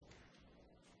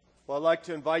Well, I'd like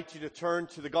to invite you to turn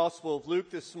to the Gospel of Luke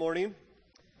this morning.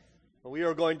 We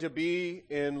are going to be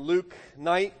in Luke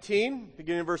 19,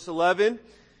 beginning in verse 11,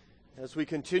 as we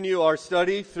continue our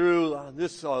study through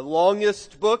this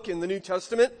longest book in the New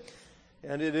Testament.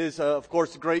 And it is, of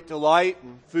course, a great delight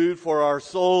and food for our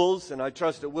souls, and I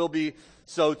trust it will be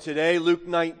so today. Luke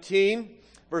 19,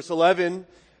 verse 11,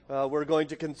 we're going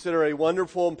to consider a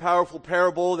wonderful and powerful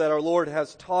parable that our Lord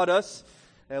has taught us,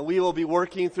 and we will be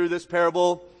working through this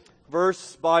parable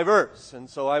verse by verse. And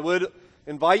so I would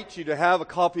invite you to have a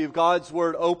copy of God's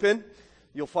Word open.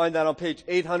 You'll find that on page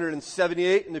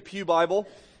 878 in the Pew Bible,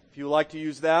 if you would like to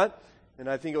use that. And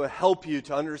I think it will help you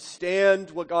to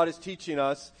understand what God is teaching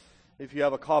us if you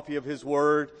have a copy of His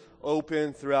Word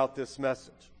open throughout this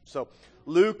message. So,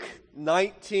 Luke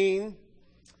 19,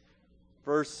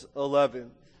 verse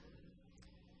 11.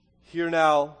 Hear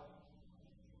now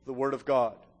the Word of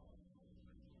God.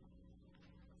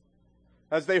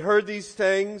 As they heard these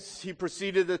things, he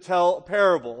proceeded to tell a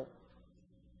parable,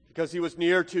 because he was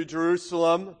near to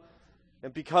Jerusalem,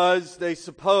 and because they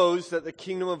supposed that the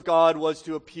kingdom of God was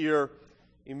to appear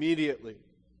immediately.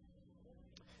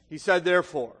 He said,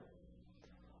 therefore,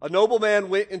 a nobleman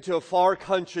went into a far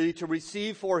country to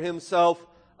receive for himself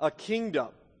a kingdom,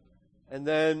 and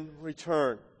then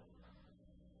return.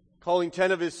 Calling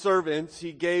 10 of his servants,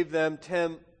 he gave them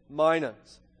 10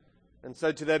 minas, and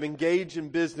said to them, engage in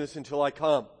business until I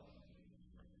come.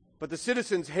 But the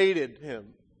citizens hated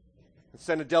him and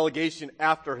sent a delegation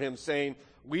after him, saying,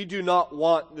 we do not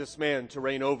want this man to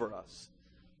reign over us.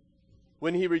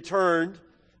 When he returned,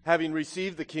 having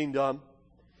received the kingdom,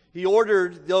 he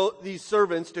ordered these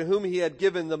servants to whom he had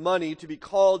given the money to be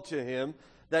called to him,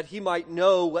 that he might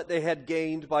know what they had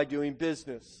gained by doing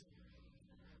business.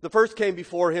 The first came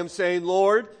before him, saying,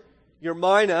 Lord, your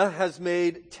mina has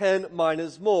made 10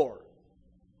 minas more.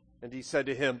 And he said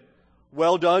to him,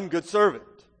 well done, good servant.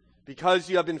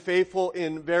 Because you have been faithful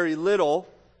in very little,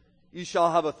 you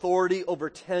shall have authority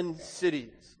over 10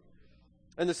 cities.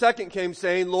 And the second came,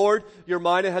 saying, Lord, your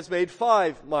mina has made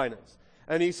 5 minas.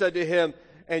 And he said to him,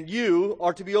 and you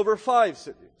are to be over 5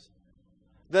 cities.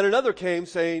 Then another came,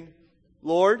 saying,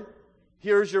 Lord,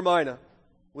 here is your mina,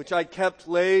 which I kept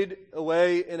laid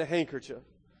away in a handkerchief.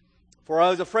 For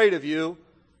I was afraid of you,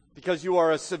 because you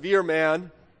are a severe man.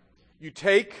 You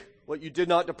take what you did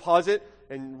not deposit,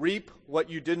 and reap what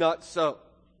you did not sow.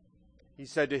 He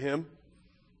said to him,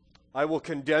 I will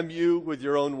condemn you with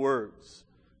your own words,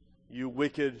 you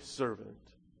wicked servant.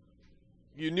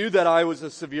 You knew that I was a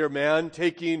severe man,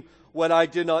 taking what I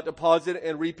did not deposit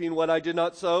and reaping what I did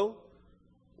not sow.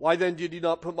 Why then did you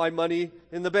not put my money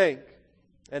in the bank?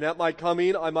 And at my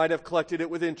coming I might have collected it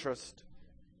with interest.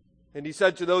 And he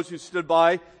said to those who stood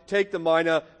by, take the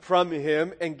mina from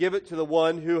him and give it to the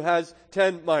one who has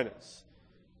 10 minas.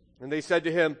 And they said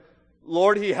to him,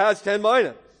 Lord, he has 10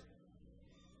 minas.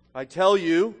 I tell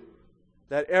you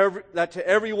that to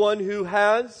everyone who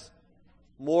has,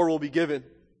 more will be given.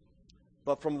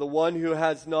 But from the one who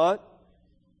has not,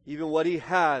 even what he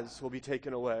has will be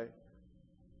taken away.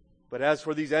 But as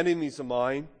for these enemies of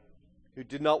mine, who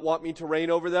did not want me to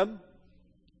reign over them,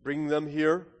 bring them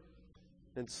here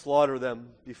and slaughter them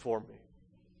before me.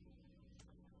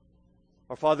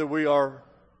 Our Father, we are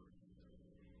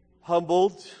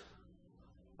humbled,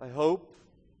 I hope,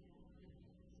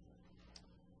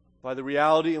 by the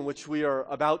reality in which we are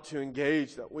about to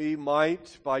engage, that we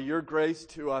might, by your grace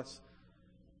to us,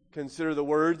 consider the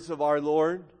words of our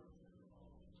Lord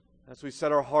as we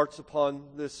set our hearts upon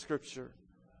this Scripture.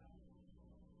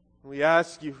 We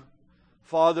ask you,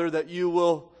 Father, that you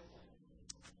will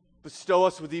bestow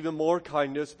us with even more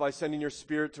kindness by sending your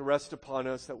Spirit to rest upon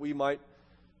us, that we might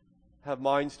have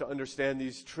minds to understand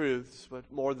these truths, but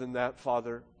more than that,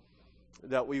 Father,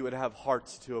 that we would have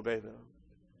hearts to obey them.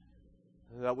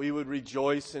 And that we would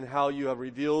rejoice in how you have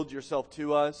revealed yourself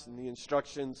to us and the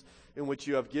instructions in which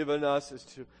you have given us as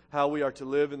to how we are to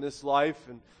live in this life.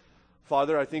 And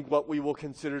Father, I think what we will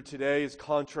consider today is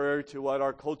contrary to what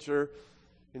our culture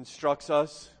instructs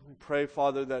us. We pray,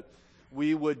 Father, that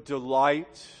we would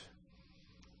delight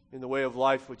in the way of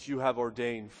life which you have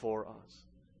ordained for us.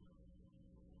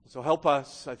 So help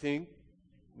us, I think,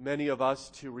 many of us,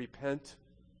 to repent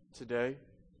today,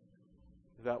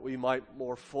 that we might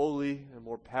more fully and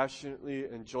more passionately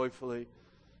and joyfully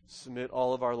submit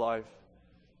all of our life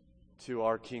to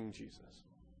our King Jesus.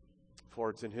 For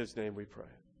it's in His name we pray.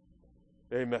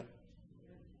 Amen.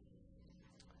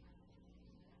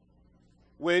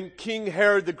 When King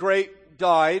Herod the Great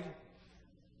died,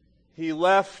 he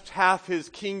left half his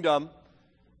kingdom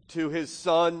to his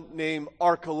son named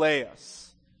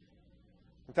Archelaus.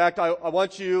 In fact, I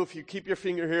want you, if you keep your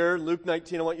finger here, Luke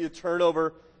 19, I want you to turn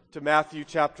over to Matthew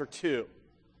chapter 2.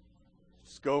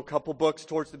 Just go a couple books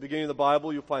towards the beginning of the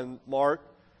Bible. You'll find Mark,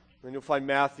 then you'll find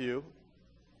Matthew.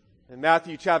 In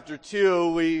Matthew chapter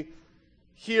 2, we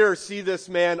here see this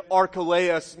man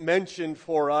Archelaus mentioned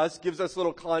for us. Gives us a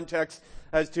little context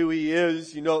as to who he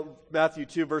is. You know Matthew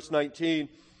 2 verse 19.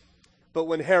 But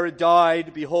when Herod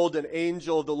died, behold, an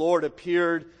angel of the Lord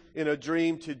appeared in a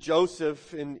dream to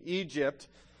Joseph in Egypt,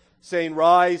 saying,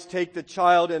 Rise, take the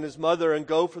child and his mother, and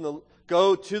go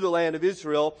to the land of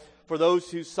Israel, for those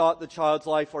who sought the child's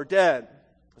life are dead.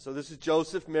 So this is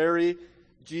Joseph, Mary,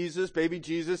 Jesus, baby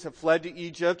Jesus, have fled to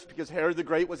Egypt because Herod the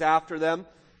Great was after them.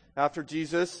 After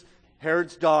Jesus,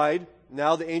 Herod's died.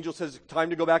 Now the angel says,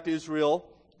 time to go back to Israel.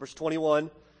 Verse 21.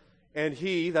 And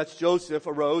he, that's Joseph,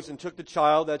 arose and took the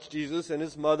child, that's Jesus, and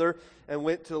his mother, and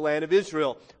went to the land of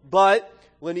Israel. But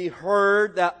when he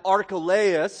heard that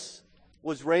Archelaus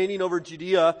was reigning over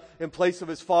Judea in place of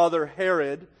his father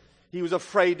Herod, he was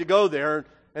afraid to go there.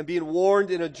 And being warned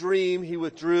in a dream, he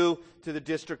withdrew to the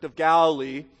district of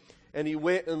Galilee. And he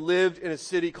went and lived in a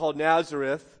city called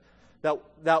Nazareth,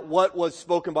 that what was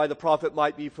spoken by the prophet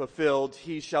might be fulfilled.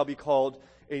 He shall be called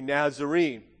a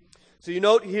Nazarene. So you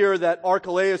note here that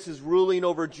Archelaus is ruling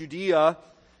over Judea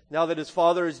now that his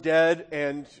father is dead,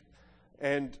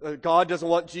 and God doesn't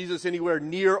want Jesus anywhere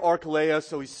near Archelaus,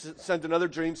 so he sent another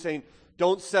dream saying,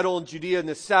 don't settle in Judea in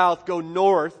the south, go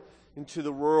north into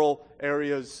the rural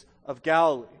areas of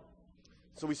Galilee.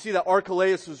 So we see that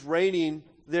Archelaus was reigning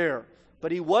there,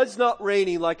 but he was not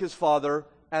reigning like his father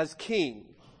as king.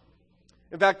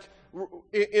 In fact,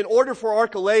 in order for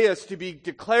Archelaus to be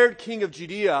declared king of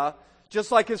Judea, just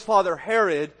like his father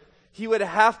Herod, he would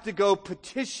have to go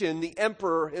petition the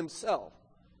emperor himself.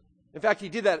 In fact, he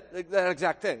did that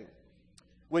exact thing.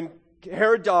 When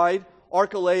Herod died,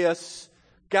 Archelaus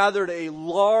gathered a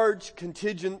large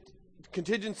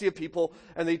contingency of people,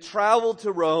 and they traveled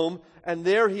to Rome, and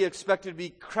there he expected to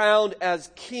be crowned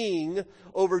as king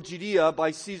over Judea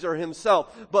by Caesar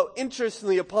himself. But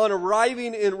interestingly, upon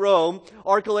arriving in Rome,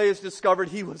 Archelaus discovered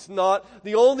he was not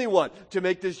the only one to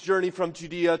make this journey from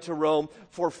Judea to Rome.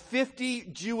 For 50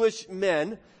 Jewish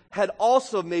men had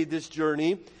also made this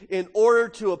journey in order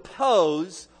to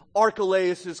oppose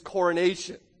Archelaus'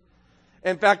 coronation.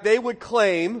 In fact, they would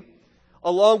claim,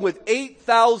 along with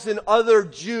 8,000 other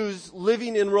Jews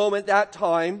living in Rome at that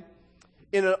time,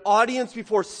 in an audience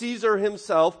before Caesar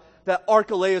himself, that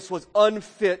Archelaus was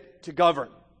unfit to govern.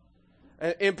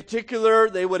 And in particular,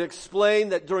 they would explain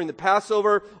that during the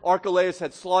Passover, Archelaus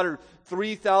had slaughtered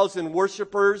 3,000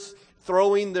 worshipers,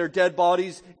 throwing their dead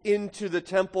bodies into the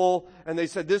temple, and they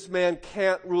said, this man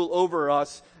can't rule over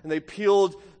us. And they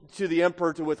appealed to the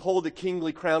emperor to withhold the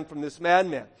kingly crown from this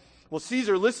madman. Well,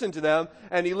 Caesar listened to them,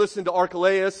 and he listened to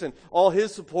Archelaus and all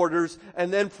his supporters,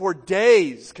 and then for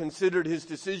days considered his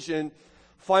decision,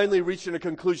 finally reaching a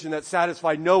conclusion that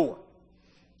satisfied no one.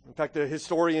 In fact, the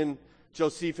historian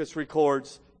Josephus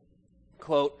records,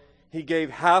 quote, he gave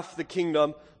half the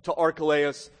kingdom to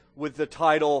Archelaus with the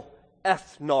title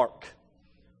ethnarch,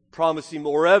 promising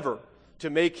moreover to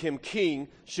make him king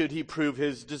should he prove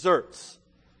his deserts.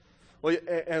 Well,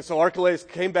 and so Archelaus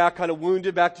came back kind of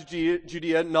wounded back to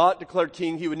Judea, not declared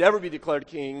king. He would never be declared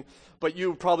king, but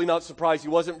you're probably not surprised. He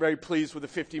wasn't very pleased with the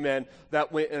 50 men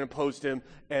that went and opposed him,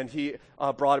 and he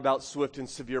brought about swift and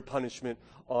severe punishment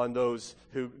on those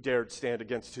who dared stand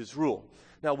against his rule.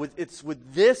 Now, it's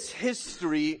with this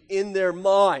history in their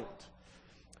mind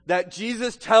that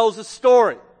Jesus tells a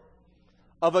story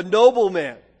of a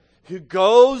nobleman who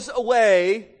goes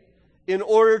away in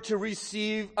order to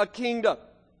receive a kingdom.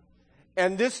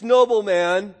 And this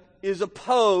nobleman is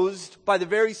opposed by the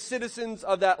very citizens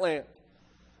of that land.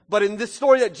 But in this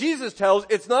story that Jesus tells,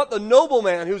 it's not the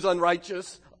nobleman who's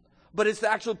unrighteous, but it's the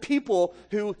actual people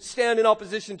who stand in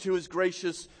opposition to his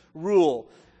gracious rule.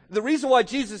 The reason why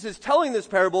Jesus is telling this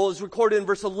parable is recorded in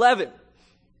verse 11.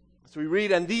 So we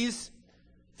read, and these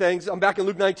things, I'm back in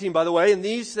Luke 19, by the way, and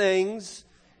these things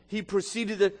he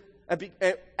proceeded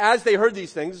to, as they heard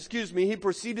these things, he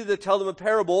proceeded to tell them a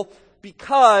parable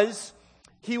because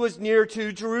he was near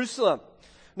to Jerusalem.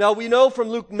 Now we know from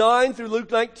Luke 9 through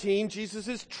Luke 19, Jesus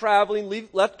is traveling,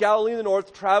 left Galilee in the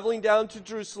north, traveling down to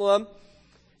Jerusalem.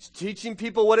 He's teaching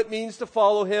people what it means to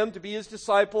follow him, to be his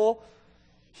disciple.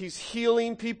 He's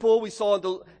healing people. We saw at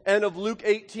the end of Luke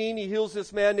 18, he heals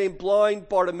this man named blind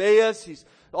Bartimaeus. He's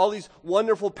all these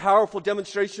wonderful, powerful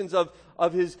demonstrations of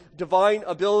his divine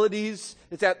abilities.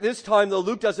 It's at this time, though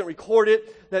Luke doesn't record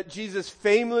it, that Jesus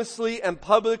famously and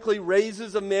publicly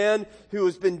raises a man who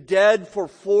has been dead for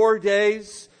 4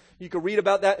 days. You can read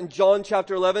about that in John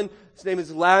chapter 11. His name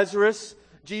is Lazarus.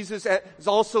 Jesus is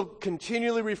also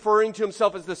continually referring to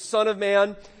himself as the Son of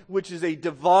Man. which is a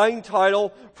divine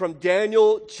title from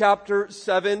Daniel chapter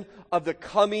 7 of the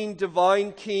coming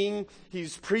divine king.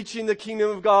 He's preaching the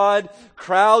kingdom of God.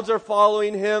 Crowds are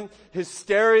following him.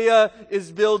 Hysteria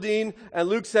is building. And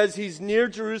Luke says he's near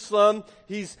Jerusalem.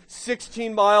 He's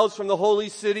 16 miles from the holy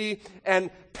city.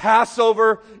 And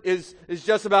Passover is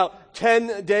just about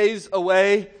 10 days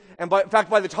away. And in fact,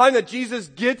 by the time that Jesus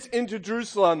gets into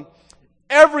Jerusalem,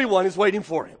 everyone is waiting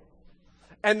for him.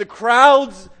 And the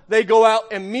crowds, they go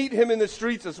out and meet him in the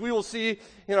streets, as we will see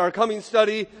in our coming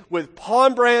study, with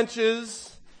palm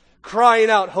branches,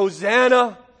 crying out,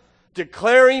 Hosanna,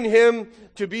 declaring him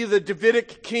to be the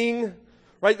Davidic king.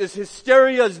 Right? This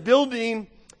hysteria is building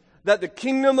that the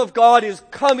kingdom of God is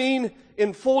coming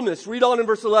in fullness. Read on in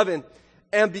verse 11.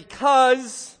 And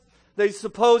because they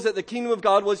suppose that the kingdom of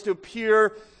God was to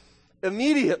appear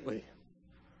immediately.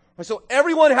 So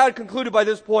everyone had concluded by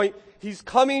this point, he's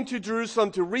coming to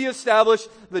Jerusalem to reestablish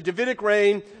the Davidic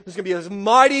reign. There's going to be this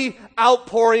mighty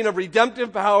outpouring of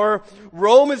redemptive power.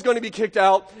 Rome is going to be kicked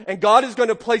out, and God is going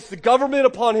to place the government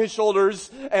upon his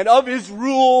shoulders, and of his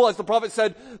rule, as the prophet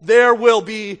said, there will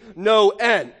be no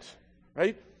end.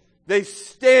 Right? They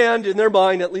stand, in their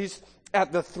mind at least,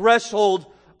 at the threshold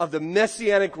of the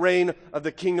messianic reign of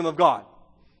the kingdom of God.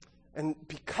 And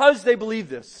because they believe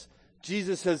this,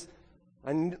 Jesus says,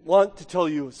 I want to tell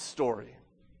you a story.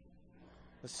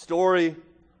 A story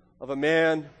of a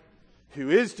man who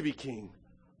is to be king,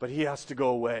 but he has to go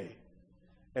away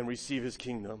and receive his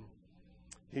kingdom.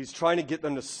 He's trying to get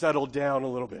them to settle down a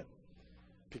little bit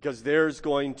because there's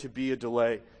going to be a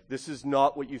delay. This is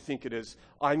not what you think it is.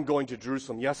 I'm going to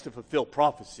Jerusalem, yes, to fulfill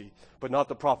prophecy, but not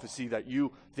the prophecy that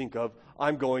you think of.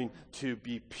 I'm going to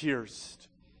be pierced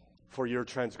for your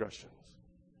transgressions.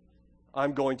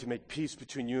 I'm going to make peace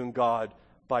between you and God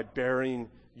by bearing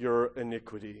your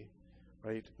iniquity.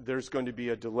 Right? There's going to be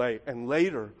a delay. And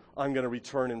later, I'm going to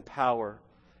return in power.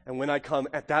 And when I come,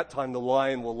 at that time, the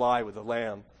lion will lie with the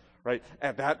lamb. Right?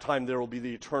 At that time, there will be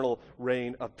the eternal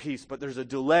reign of peace. But there's a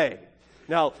delay.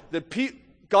 Now,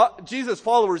 Jesus'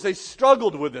 followers, they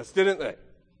struggled with this, didn't they?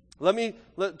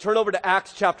 Turn over to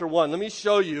Acts chapter 1. Let me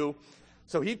show you.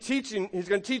 So he's going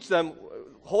to teach them,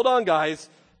 hold on, guys.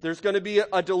 There's going to be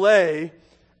a delay.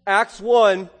 Acts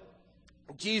 1,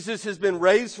 Jesus has been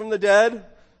raised from the dead.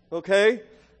 Okay?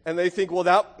 And they think, well,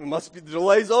 that must be, the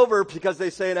delay's over, because they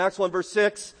say in Acts 1 verse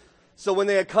 6, so when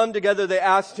they had come together, they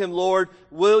asked him, Lord,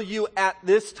 will you at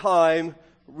this time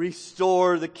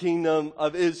restore the kingdom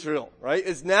of Israel? Right?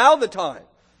 Is now the time?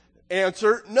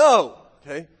 Answer, no.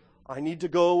 Okay? I need to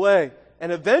go away.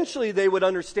 And eventually they would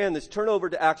understand this. Turn over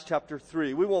to Acts chapter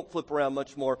 3. We won't flip around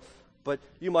much more, but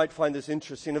you might find this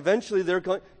interesting. Eventually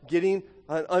they're getting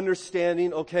an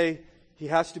understanding, okay, he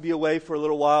has to be away for a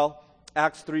little while.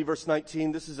 Acts 3 verse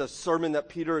 19, this is a sermon that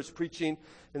Peter is preaching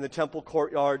in the temple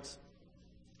courtyards.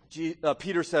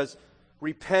 Peter says,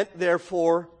 repent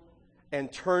therefore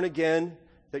and turn again,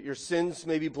 that your sins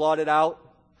may be blotted out,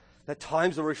 that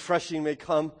times of refreshing may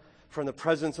come from the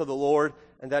presence of the Lord,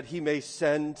 and that he may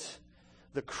send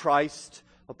the Christ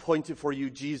appointed for you,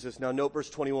 Jesus. Now note verse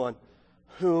 21,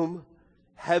 whom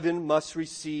heaven must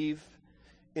receive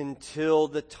until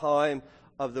the time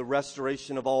of the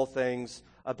restoration of all things,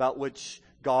 about which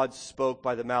God spoke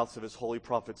by the mouths of his holy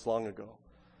prophets long ago.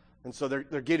 And so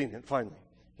they're getting it finally.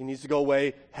 He needs to go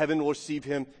away. Heaven will receive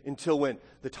him until when?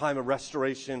 The time of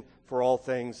restoration for all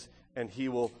things, and he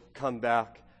will come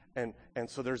back. And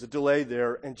so there's a delay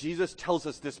there. And Jesus tells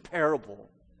us this parable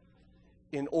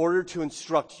in order to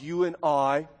instruct you and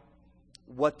I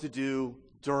what to do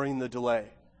during the delay,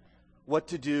 what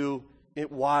to do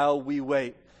while we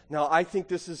wait. Now, I think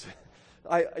this is,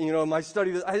 in my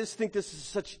study, I just think this is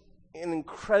such an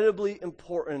incredibly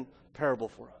important parable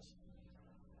for us.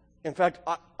 In fact,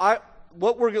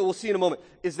 what we'll see in a moment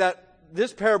is that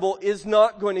this parable is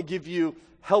not going to give you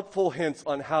helpful hints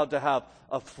on how to have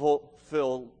a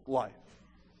fulfilled life.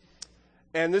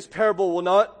 And this parable will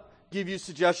not give you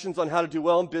suggestions on how to do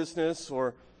well in business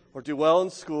or do well in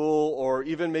school or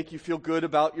even make you feel good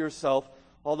about yourself.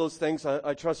 All those things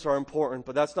I trust are important,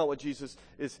 but that's not what Jesus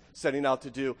is setting out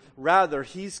to do. Rather,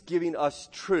 he's giving us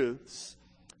truths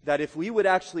that if we would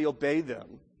actually obey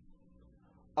them,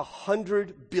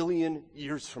 100 billion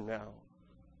years from now,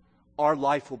 our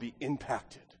life will be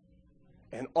impacted.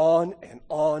 And on and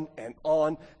on and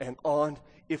on and on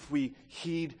if we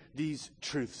heed these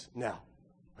truths now.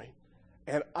 Right?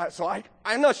 And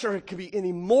I'm not sure it could be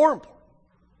any more important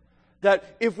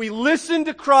that if we listen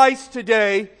to Christ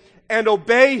today and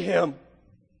obey him,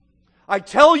 I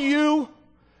tell you,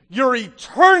 your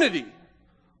eternity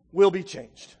will be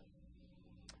changed.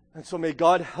 And so may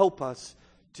God help us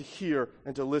to hear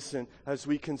and to listen as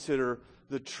we consider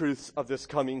the truths of this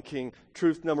coming king.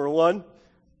 Truth number one,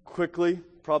 quickly,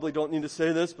 probably don't need to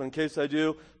say this, but in case I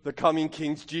do, the coming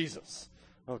king's Jesus.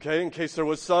 Okay, in case there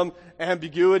was some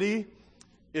ambiguity,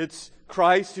 it's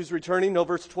Christ who's returning. No,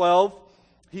 verse 12.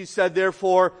 He said,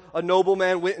 therefore, a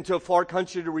nobleman went into a far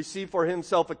country to receive for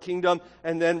himself a kingdom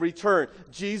and then return.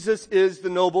 Jesus is the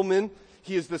nobleman.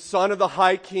 He is the son of the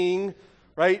high king,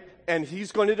 right? And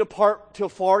he's going to depart to a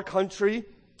far country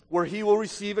where he will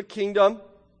receive a kingdom.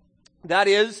 That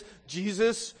is,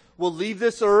 Jesus will leave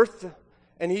this earth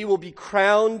and he will be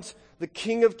crowned the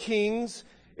King of Kings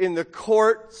in the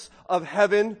courts of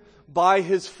heaven by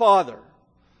his Father.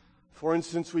 For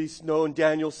instance, we know in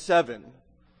Daniel 7,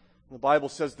 the Bible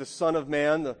says the Son of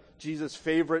Man, Jesus'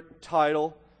 favorite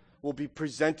title, will be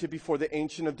presented before the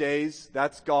Ancient of Days.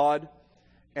 That's God.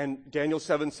 And Daniel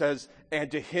 7 says, and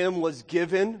to him was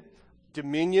given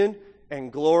dominion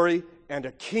and glory and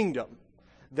a kingdom,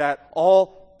 that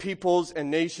all peoples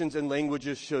and nations and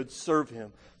languages should serve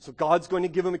him. So God's going to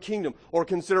give him a kingdom. Or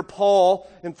consider Paul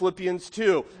in Philippians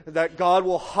 2, that God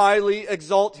will highly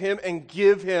exalt him and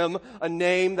give him a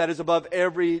name that is above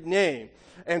every name.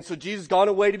 And so Jesus has gone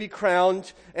away to be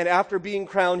crowned, and after being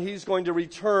crowned, he's going to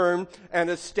return and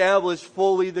establish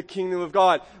fully the kingdom of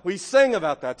God. We sang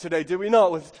about that today, did we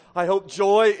not? With, I hope,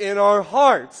 joy in our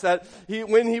hearts, that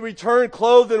when he returned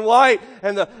clothed in white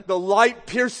and the light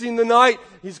piercing the night,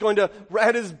 he's going to,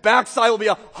 at his backside will be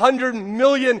 100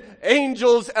 million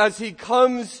angels as he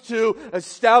comes to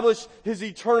establish his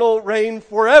eternal reign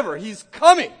forever. He's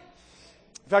coming.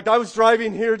 In fact, I was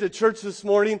driving here to church this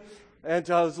morning, and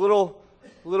I was a little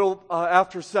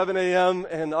after 7 a.m.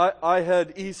 and I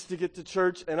head east to get to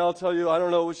church, and I'll tell you, I don't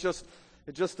know, it was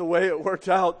just the way it worked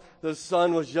out. The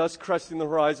sun was just cresting the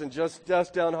horizon, just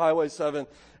down Highway 7,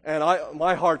 and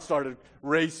my heart started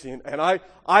racing, and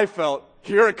I felt,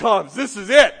 here it comes, this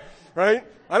is it, right?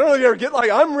 I don't know if you ever get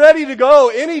like, I'm ready to go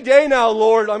any day now,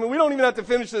 Lord. I mean, we don't even have to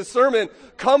finish this sermon.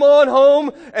 Come on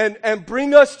home and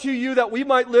bring us to you that we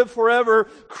might live forever.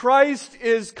 Christ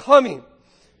is coming.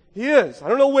 He is. I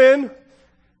don't know when.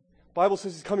 Bible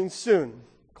says he's coming soon,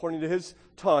 according to his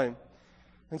time.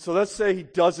 And so let's say he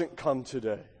doesn't come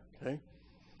today, okay?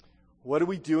 What do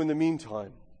we do in the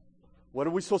meantime? What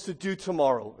are we supposed to do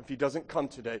tomorrow if he doesn't come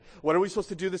today? What are we supposed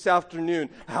to do this afternoon?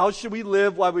 How should we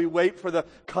live while we wait for the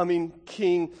coming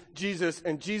King Jesus?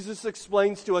 And Jesus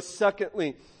explains to us,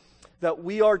 secondly, that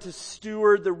we are to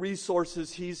steward the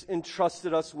resources he's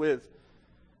entrusted us with.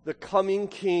 The coming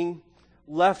King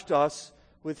left us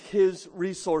with his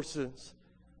resources.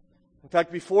 In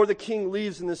fact, before the king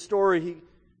leaves in this story,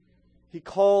 he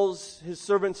calls his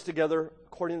servants together,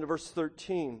 according to verse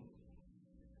 13.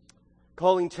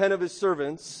 Calling 10 of his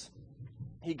servants,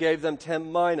 he gave them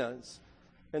 10 minas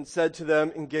and said to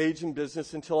them, engage in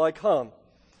business until I come.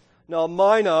 Now, a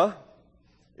mina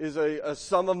is a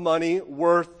sum of money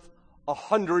worth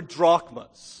 100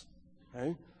 drachmas.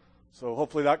 Okay? So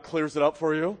hopefully that clears it up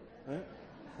for you. Right?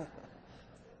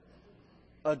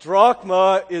 A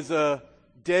drachma is a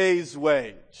day's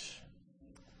wage.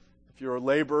 If you're a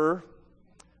laborer,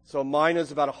 so mine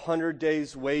is about 100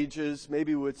 days' wages.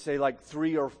 Maybe we would say like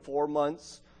 3 or 4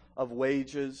 months of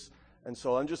wages. And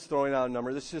so I'm just throwing out a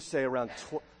number. Let's just say around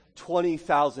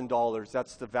 $20,000.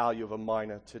 That's the value of a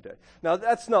mina today. Now,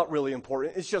 that's not really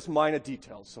important. It's just mina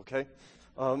details, okay?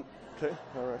 Okay,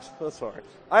 all right. That's all right.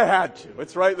 I had to.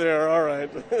 It's right there. All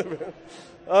right.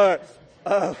 All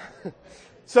right.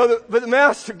 But the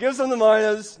master gives them the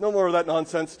minas. No more of that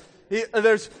nonsense.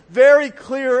 There's very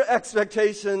clear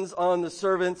expectations on the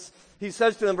servants. He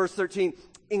says to them, verse 13,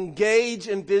 engage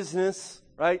in business,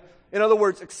 right? In other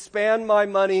words, expand my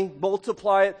money,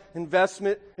 multiply it, invest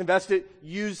it,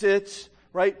 use it,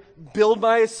 right? Build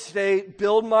my estate,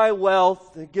 build my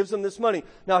wealth. It gives them this money.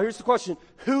 Now, here's the question.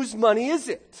 Whose money is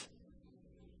it?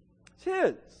 It's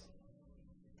his.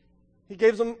 He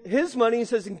gives them his money. He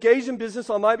says, engage in business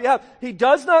on my behalf. He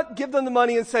does not give them the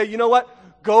money and say, you know what?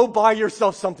 Go buy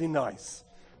yourself something nice.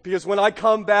 Because when I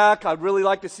come back, I'd really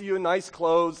like to see you in nice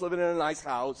clothes, living in a nice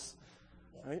house.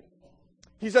 Right?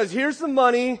 He says, here's the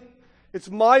money.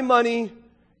 It's my money.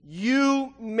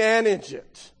 You manage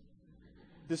it.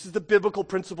 This is the biblical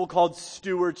principle called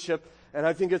stewardship. And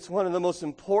I think it's one of the most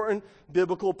important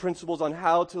biblical principles on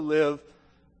how to live.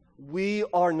 We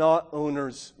are not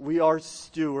owners. We are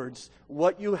stewards.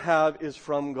 What you have is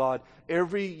from God.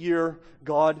 Every year,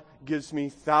 God gives me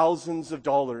thousands of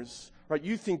dollars. Right?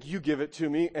 You think you give it to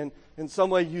me, and in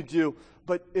some way you do.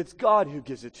 But it's God who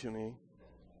gives it to me.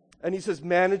 And he says,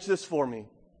 manage this for me.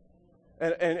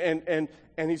 And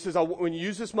he says, when you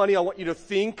use this money, I want you to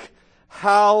think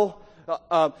how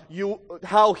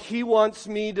how He wants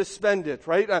me to spend it,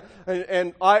 right?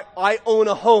 And I own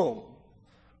a home,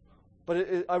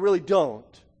 but I really don't.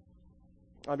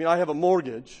 I mean, I have a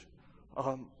mortgage,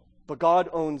 but God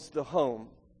owns the home,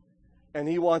 and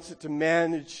He wants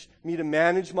me to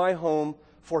manage my home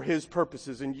for His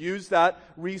purposes and use that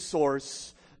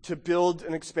resource to build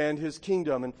and expand His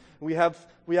kingdom. And we have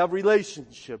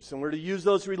relationships, and we're to use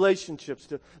those relationships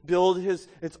to build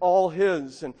it's all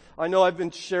His. And I know I've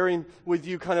been sharing with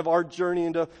you kind of our journey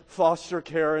into foster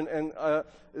care, and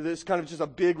this kind of just a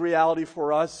big reality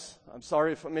for us. I'm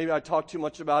sorry if maybe I talk too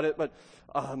much about it, but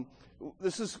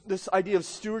this idea of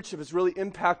stewardship has really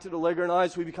impacted Allegra and I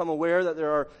as we become aware that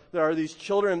there are these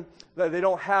children that they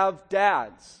don't have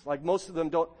dads. Like most of them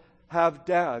don't have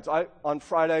dads. On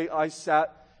Friday I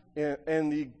sat in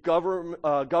the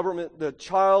government, the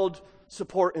Child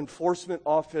Support Enforcement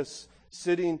Office,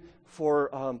 sitting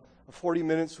for 40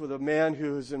 minutes with a man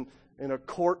who is in a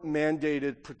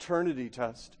court-mandated paternity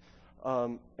test.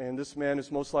 And this man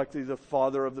is most likely the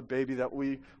father of the baby that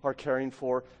we are caring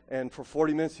for. And for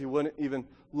 40 minutes, he wouldn't even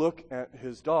look at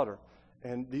his daughter.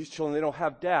 And these children, they don't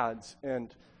have dads,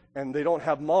 and they don't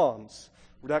have moms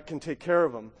that can take care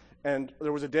of them. And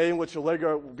there was a day in which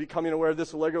Allegra, becoming aware of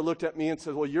this, Allegra looked at me and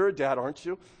said, "Well, you're a dad, aren't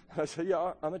you?" And I said,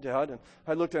 "Yeah, I'm a dad." And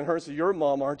I looked at her and said, "You're a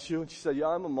mom, aren't you?" And she said, "Yeah,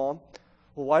 I'm a mom."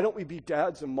 Well, why don't we be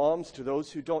dads and moms to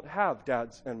those who don't have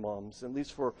dads and moms, at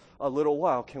least for a little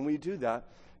while? Can we do that?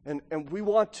 And we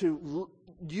want to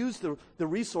use the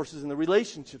resources and the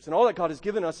relationships and all that God has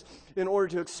given us in order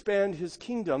to expand His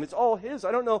kingdom. It's all His.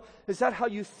 I don't know, is that how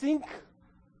you think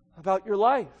about your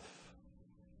life?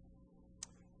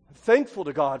 I'm thankful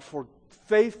to God for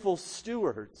faithful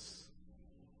stewards.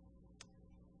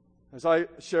 As I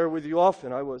share with you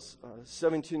often, I was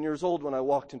 17 years old when I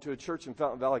walked into a church in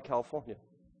Fountain Valley, California.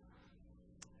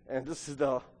 And this is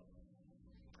the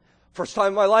first time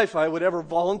in my life I would ever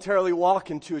voluntarily walk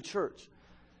into a church.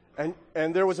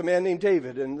 And there was a man named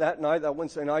David. And that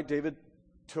Wednesday night, David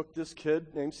took this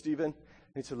kid named Stephen, and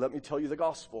he said, "Let me tell you the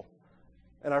gospel."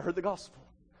 And I heard the gospel.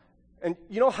 And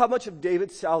you know how much of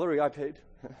David's salary I paid?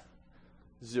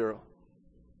 $0.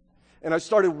 And I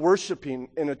started worshiping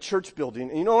in a church building.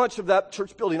 And you know how much of that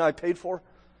church building I paid for?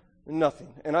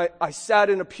 Nothing. And I sat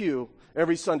in a pew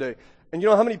every Sunday. And you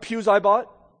know how many pews I bought?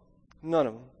 None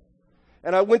of them.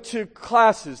 And I went to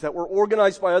classes that were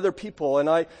organized by other people, and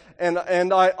I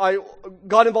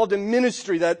got involved in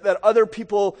ministry that other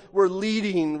people were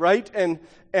leading, right? And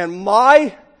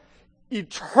my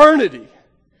eternity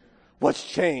was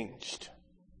changed.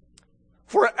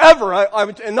 Forever,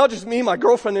 and not just me, my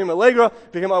girlfriend named Allegra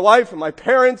became my wife, and my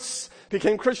parents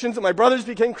became Christians, and my brothers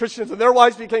became Christians, and their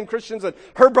wives became Christians, and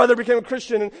her brother became a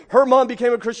Christian, and her mom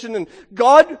became a Christian, and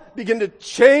God began to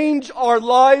change our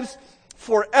lives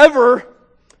forever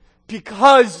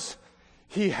because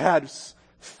He had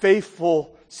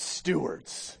faithful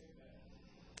stewards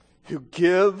who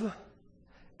give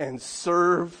and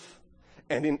serve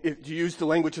and, if you use the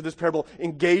language of this parable,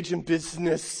 engage in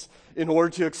business in order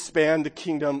to expand the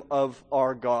kingdom of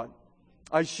our God.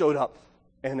 I showed up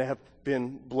and have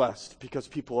been blessed because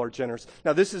people are generous.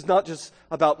 Now, this is not just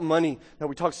about money. Now,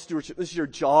 we talk stewardship. This is your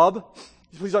job.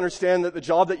 Please understand that the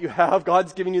job that you have,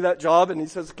 God's giving you that job, and He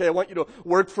says, "Okay, I want you to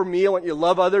work for me. I want you to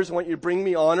love others. I want you to bring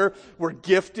me honor." We're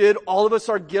gifted. All of us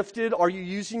are gifted. Are you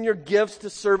using your gifts to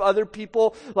serve other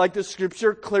people like the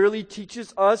Scripture clearly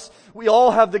teaches us? We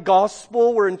all have the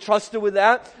gospel. We're entrusted with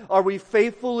that. Are we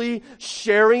faithfully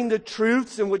sharing the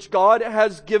truths in which God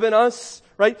has given us?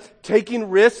 Right? Taking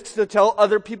risks to tell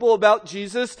other people about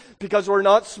Jesus, because we're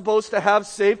not supposed to have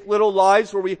safe little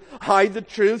lives where we hide the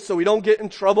truth so we don't get in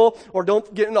trouble or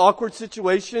don't get in awkward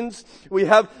situations. We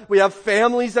have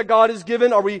families that God has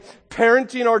given. Are we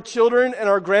parenting our children and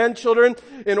our grandchildren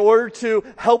in order to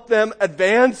help them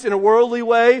advance in a worldly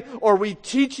way? Or are we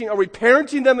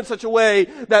parenting them in such a way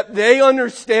that they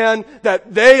understand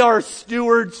that they are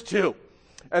stewards too,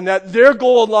 and that their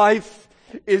goal in life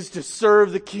is to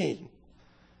serve the King?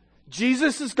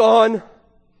 Jesus is gone,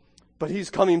 but He's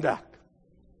coming back.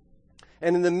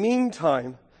 And in the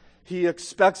meantime, He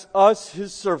expects us,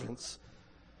 His servants,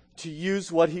 to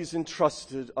use what He's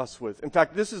entrusted us with. In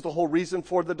fact, this is the whole reason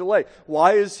for the delay.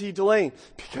 Why is He delaying?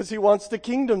 Because He wants the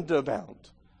kingdom to abound.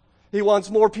 He wants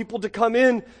more people to come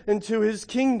into His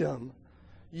kingdom.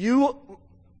 You,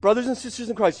 brothers and sisters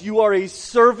in Christ, you are a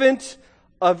servant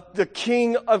of the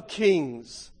King of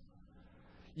Kings.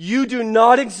 You do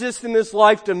not exist in this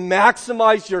life to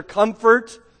maximize your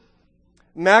comfort,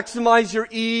 maximize your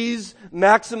ease,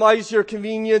 maximize your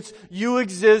convenience. You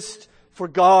exist for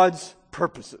God's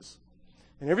purposes.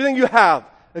 And everything you have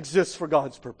exists for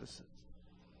God's purposes.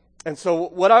 And so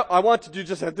what I want to do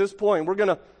just at this point, we're going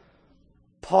to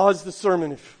pause the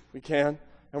sermon if we can,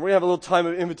 and we're going to have a little time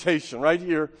of invitation right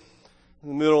here in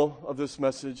the middle of this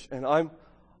message. And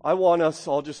I want us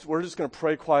all we're just going to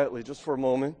pray quietly just for a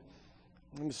moment.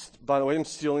 By the way, I'm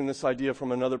stealing this idea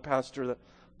from another pastor that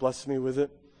blessed me with it.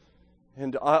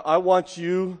 And I want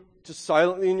you to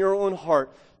silently in your own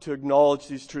heart to acknowledge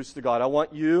these truths to God. I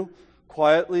want you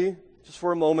quietly, just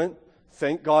for a moment,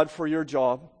 thank God for your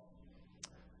job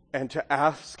and to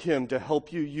ask Him to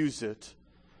help you use it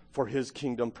for His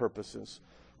kingdom purposes.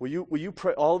 Will you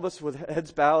pray, all of us with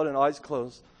heads bowed and eyes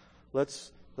closed?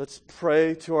 Let's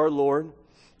pray to our Lord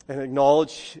and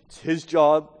acknowledge it's His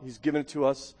job. He's given it to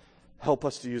us. Help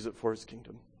us to use it for His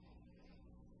kingdom.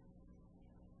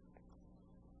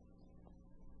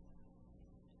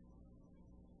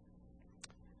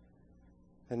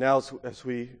 And now as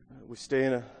we stay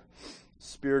in a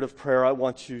spirit of prayer, I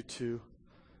want you to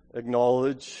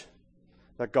acknowledge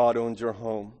that God owns your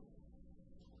home.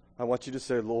 I want you to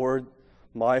say, Lord,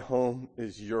 my home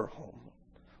is your home.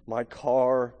 My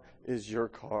car is your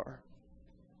car.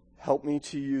 Help me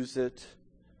to use it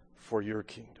for your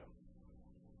kingdom.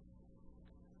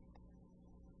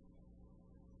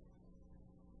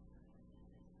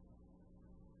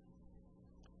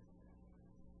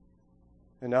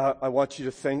 And now I want you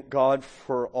to thank God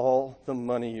for all the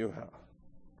money you have.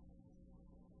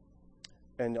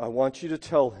 And I want you to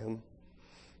tell Him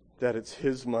that it's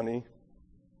His money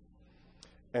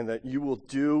and that you will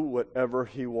do whatever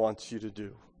He wants you to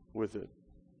do with it.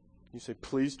 You say,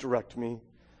 please direct me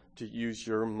to use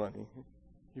your money.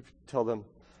 You tell them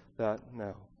that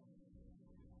now.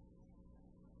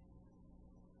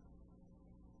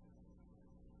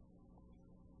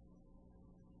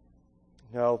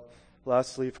 Now,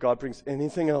 lastly, if God brings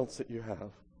anything else that you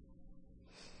have,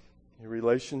 your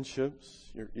relationships,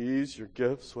 your ease, your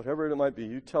gifts, whatever it might be,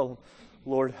 you tell Him,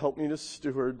 Lord, help me to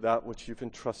steward that which you've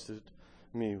entrusted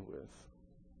me with.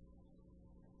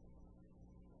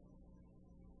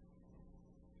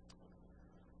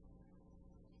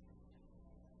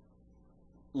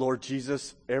 Lord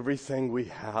Jesus, everything we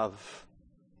have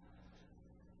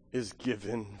is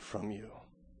given from you.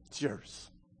 It's yours.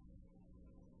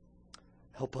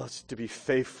 Help us to be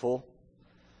faithful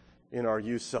in our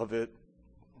use of it.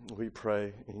 We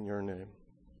pray in your name.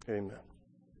 Amen.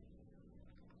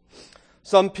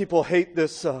 Some people hate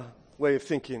this way of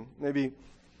thinking.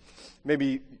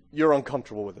 Maybe you're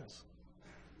uncomfortable with this.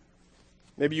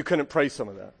 Maybe you couldn't pray some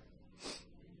of that.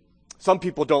 Some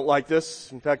people don't like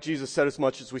this. In fact, Jesus said as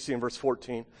much as we see in verse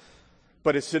 14.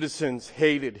 But his citizens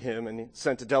hated him, and he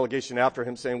sent a delegation after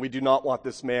him saying, we do not want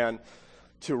this man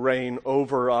to reign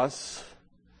over us.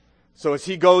 So as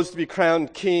he goes to be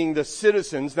crowned king, the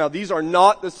citizens, now these are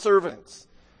not the servants.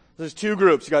 There's two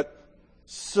groups. You got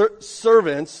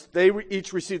servants, they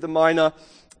each receive the mina.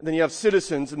 And then you have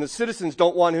citizens, and the citizens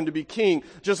don't want him to be king.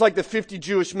 Just like the 50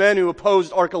 Jewish men who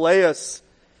opposed Archelaus.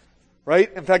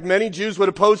 Right? In fact, many Jews would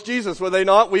oppose Jesus, would they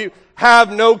not? We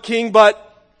have no king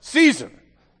but Caesar,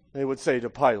 they would say to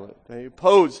Pilate. They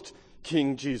opposed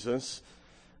King Jesus.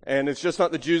 And it's just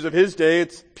not the Jews of his day,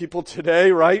 it's people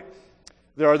today, right?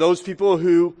 There are those people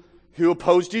who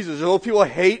oppose Jesus. There are those people who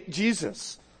hate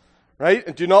Jesus, right?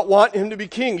 And do not want him to be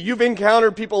king. You've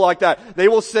encountered people like that. They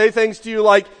will say things to you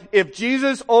like, if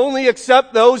Jesus only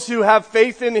accepts those who have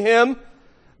faith in him,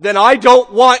 then I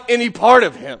don't want any part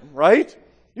of him, right?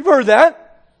 You've heard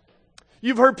that.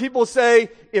 You've heard people say,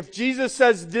 if Jesus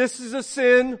says this is a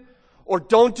sin, or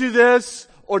don't do this,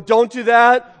 or don't do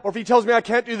that, or if he tells me I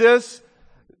can't do this,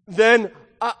 then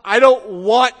I don't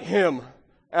want him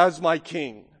as my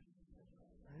king.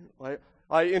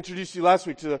 I introduced you last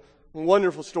week to the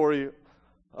wonderful story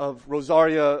of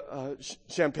Rosaria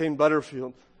Champagne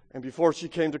Butterfield. And before she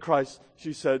came to Christ,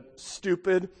 she said,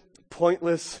 stupid,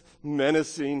 pointless,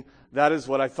 menacing. That is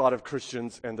what I thought of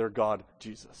Christians and their God,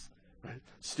 Jesus. Right?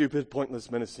 Stupid,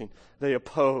 pointless, menacing. They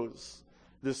oppose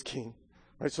this king.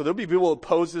 Right? So there'll be people who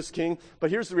oppose this king.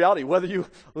 But here's the reality.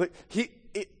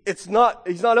 He's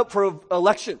not up for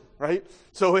election, right?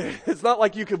 So it's not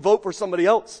like you could vote for somebody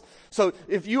else. So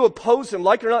if you oppose him,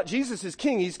 like it or not, Jesus is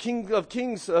king. He's King of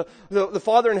kings. The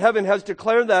Father in heaven has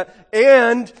declared that.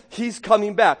 And he's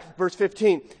coming back. Verse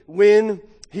 15. When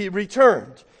he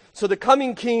returned. So the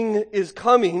coming king is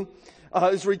coming,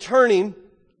 is returning.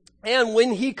 And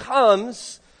when he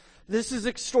comes, this is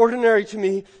extraordinary to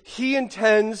me, he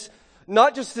intends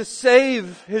not just to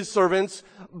save his servants,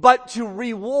 but to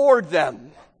reward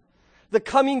them. The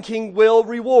coming king will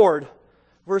reward.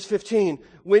 Verse 15,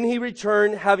 when he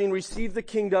returned, having received the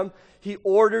kingdom, he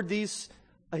ordered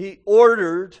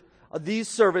these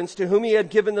servants to whom he had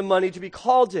given the money to be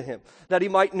called to him, that he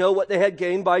might know what they had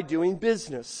gained by doing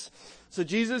business. So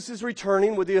Jesus is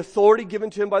returning with the authority given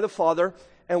to him by the Father.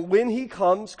 And when he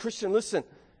comes, Christian, listen,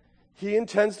 he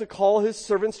intends to call his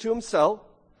servants to himself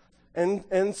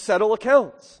and settle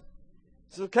accounts.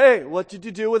 He says, okay, what did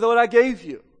you do with what I gave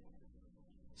you?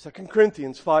 2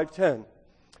 Corinthians 5:10.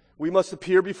 We must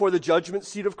appear before the judgment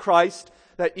seat of Christ,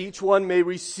 that each one may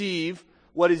receive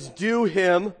what is due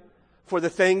him for the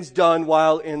things done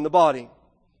while in the body.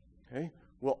 Okay?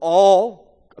 We'll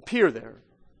all appear there.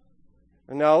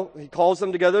 And now he calls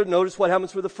them together. Notice what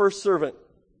happens with the first servant.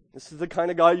 This is the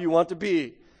kind of guy you want to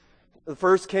be. The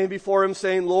first came before him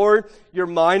saying, Lord, your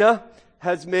mina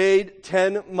has made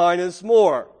 10 minas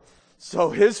more.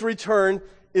 So his return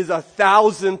is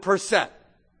 1,000%.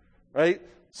 Right?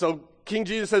 So King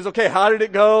Jesus says, okay, how did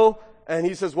it go? And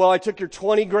he says, well, I took your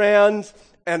 20 grand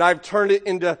and I've turned it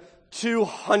into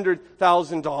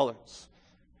 $200,000.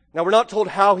 Now, we're not told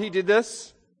how he did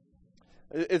this.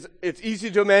 It's easy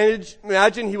to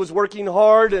imagine he was working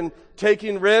hard and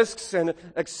taking risks and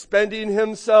expending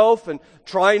himself and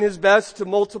trying his best to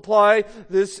multiply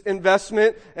this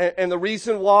investment. And the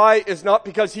reason why is not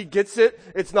because he gets it.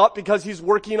 It's not because he's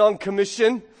working on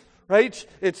commission, right?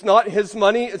 It's not his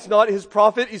money. It's not his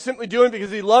profit. He's simply doing it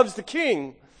because he loves the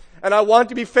king. And I want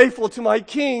to be faithful to my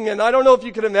king. And I don't know if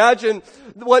you can imagine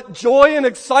what joy and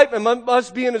excitement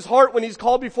must be in his heart when he's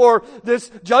called before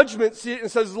this judgment seat and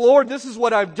says, Lord, this is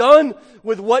what I've done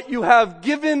with what you have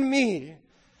given me.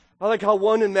 I like how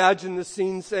one imagined the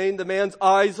scene saying the man's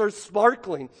eyes are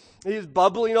sparkling. He is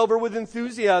bubbling over with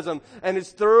enthusiasm and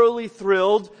is thoroughly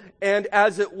thrilled and,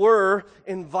 as it were,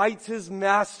 invites his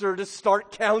master to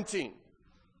start counting.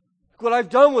 Look what I've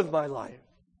done with my life.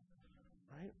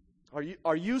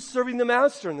 Are you serving the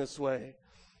master in this way?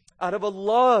 Out of a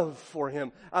love for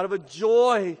him, out of a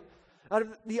joy, out of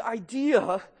the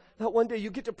idea that one day you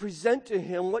get to present to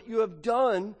him what you have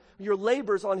done, your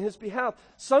labors on his behalf.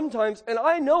 Sometimes, and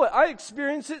I know it, I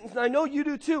experience it, and I know you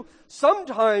do too,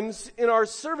 sometimes in our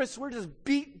service we're just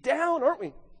beat down, aren't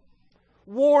we?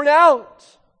 Worn out.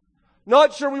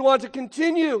 Not sure we want to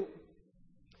continue.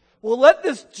 Well, let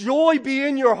this joy be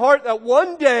in your heart that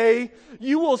one day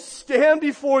you will stand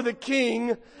before the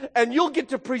King and you'll get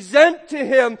to present to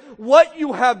him what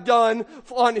you have done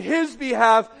on his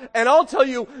behalf. And I'll tell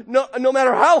you, no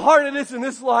matter how hard it is in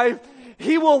this life,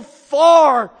 he will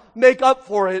far make up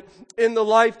for it in the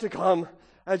life to come.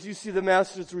 As you see the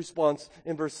master's response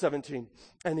in verse 17.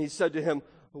 And he said to him,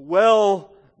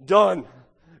 well done,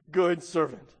 good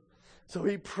servant. So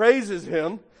he praises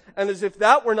him, and as if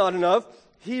that were not enough,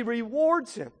 he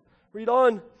rewards him. Read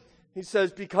on. He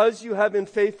says, because you have been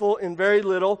faithful in very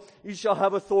little, you shall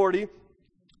have authority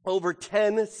over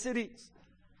 10 cities.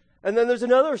 And then there's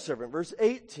another servant, verse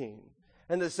 18.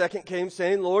 And the second came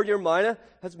saying, Lord, your mina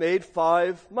has made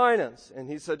 5 minas. And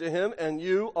he said to him, and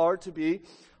you are to be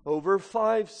over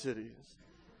 5 cities.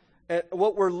 And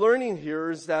what we're learning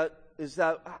here is that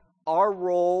our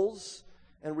roles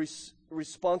and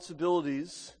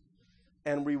responsibilities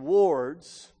and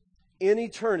rewards in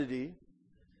eternity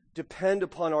depend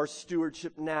upon our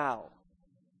stewardship now.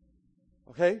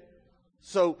 Okay?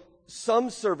 So some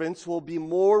servants will be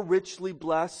more richly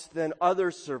blessed than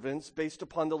other servants based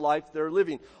upon the life they're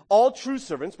living. All true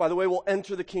servants, by the way, will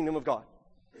enter the kingdom of God.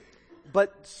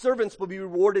 But servants will be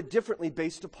rewarded differently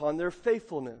based upon their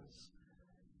faithfulness.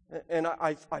 And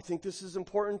I think this is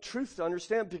important truth to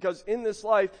understand, because in this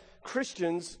life,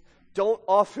 Christians don't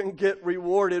often get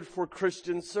rewarded for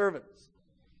Christian service.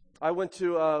 I went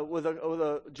to, with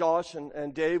Josh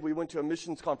and Dave, we went to a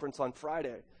missions conference on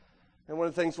Friday. And one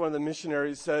of the things one of the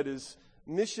missionaries said is,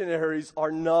 missionaries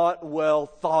are not well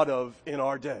thought of in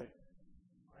our day.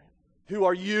 Who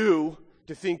are you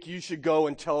to think you should go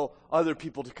and tell other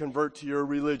people to convert to your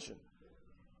religion?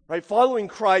 Right? Following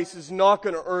Christ is not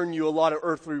going to earn you a lot of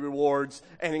earthly rewards,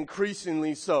 and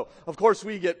increasingly so. Of course,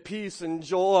 we get peace and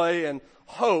joy and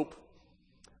hope.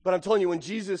 But I'm telling you, when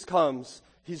Jesus comes,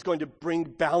 he's going to bring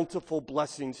bountiful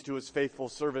blessings to his faithful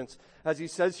servants. As he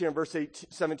says here in verse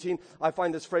 17, I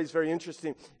find this phrase very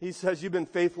interesting. He says, you've been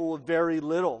faithful with very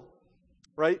little,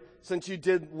 right? Since you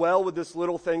did well with this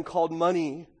little thing called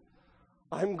money,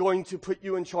 I'm going to put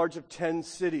you in charge of 10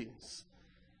 cities.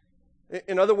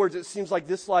 In other words, it seems like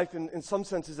this life, in some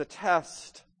sense, is a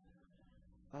test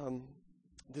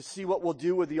to see what we'll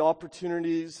do with the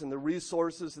opportunities and the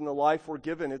resources and the life we're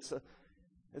given. It's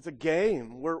a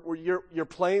game where you're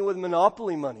playing with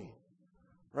monopoly money,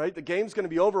 right? The game's going to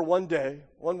be over one day,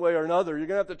 one way or another. You're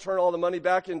going to have to turn all the money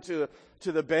back into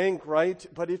the bank, right?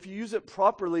 But if you use it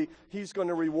properly, he's going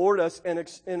to reward us. And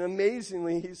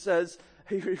amazingly, he says,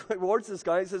 He rewards this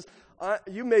guy. He says,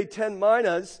 you made 10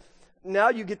 minas. Now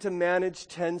you get to manage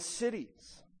 10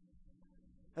 cities.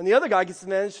 And the other guy gets to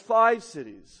manage 5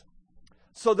 cities.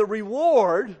 So the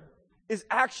reward is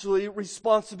actually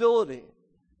responsibility.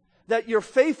 That you're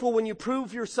faithful when you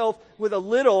prove yourself with a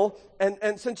little,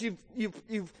 and since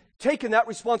you've taken that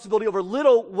responsibility over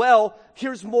little, well,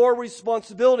 here's more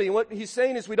responsibility. And what he's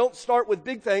saying is we don't start with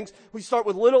big things, we start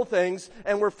with little things,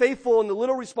 and we're faithful in the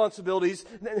little responsibilities,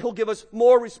 and then he'll give us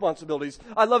more responsibilities.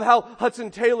 I love how Hudson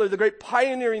Taylor, the great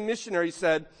pioneering missionary,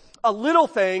 said, a little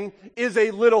thing is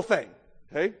a little thing,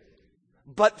 okay?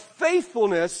 But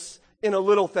faithfulness in a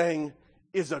little thing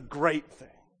is a great thing.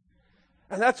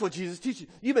 And that's what Jesus teaches.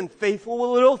 You've been faithful with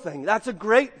a little thing. That's a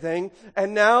great thing.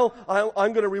 And now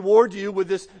I'm going to reward you with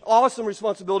this awesome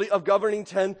responsibility of governing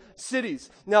 10 cities.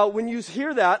 Now, when you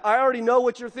hear that, I already know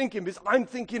what you're thinking because I'm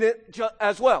thinking it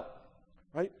as well.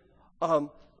 Right?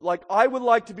 Like I would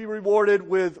like to be rewarded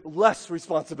with less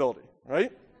responsibility.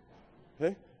 Right?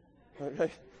 Okay?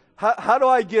 Okay. How do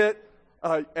I get,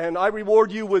 and I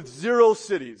reward you with 0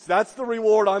 cities. That's the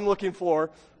reward I'm looking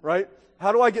for. Right?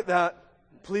 How do I get that?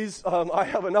 Please, I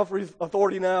have enough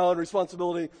authority now and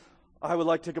responsibility. I would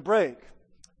like to take a break.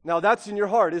 Now, that's in your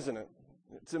heart, isn't it?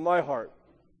 It's in my heart.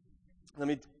 Let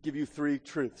me give you 3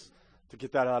 truths to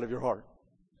get that out of your heart.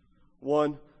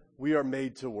 1, we are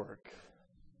made to work.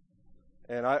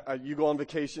 And you go on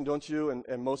vacation, don't you?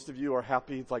 And most of you are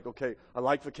happy. It's like, okay, I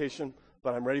like vacation,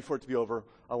 but I'm ready for it to be over.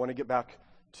 I want to get back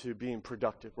to being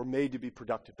productive. We're made to be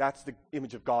productive. That's the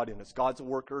image of God in us. God's a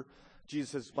worker.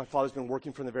 Jesus says, my Father's been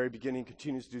working from the very beginning,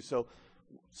 continues to do so.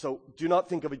 So do not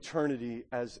think of eternity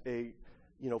as a,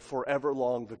 forever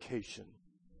long vacation.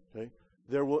 Okay?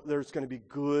 There's going to be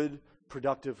good,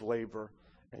 productive labor,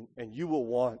 and you will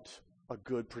want a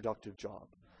good, productive job.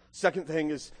 Second thing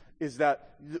is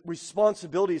that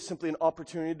responsibility is simply an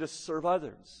opportunity to serve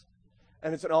others.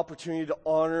 And it's an opportunity to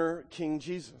honor King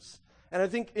Jesus. And I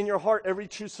think in your heart, every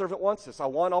true servant wants this. I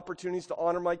want opportunities to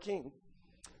honor my King.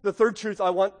 The third truth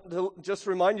I want to just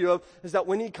remind you of is that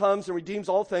when he comes and redeems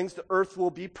all things, the earth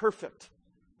will be perfect.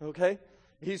 Okay?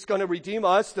 He's going to redeem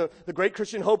us. The great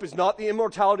Christian hope is not the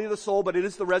immortality of the soul, but it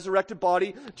is the resurrected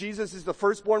body. Jesus is the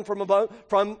firstborn from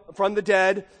the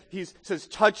dead. He says,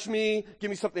 touch me,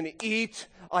 give me something to eat.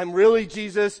 I'm really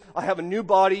Jesus. I have a new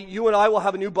body. You and I will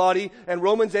have a new body. And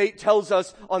Romans 8 tells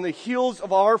us on the heels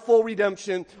of our full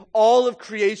redemption, all of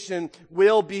creation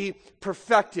will be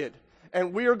perfected.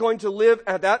 And we are going to live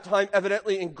at that time,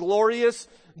 evidently, in glorious,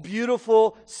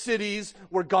 beautiful cities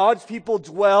where God's people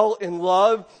dwell in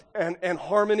love and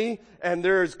harmony. And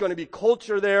there's going to be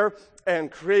culture there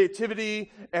and creativity.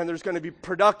 And there's going to be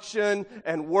production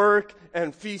and work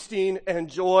and feasting and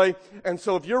joy. And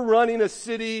so if you're running a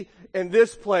city in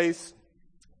this place,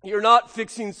 you're not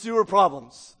fixing sewer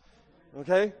problems.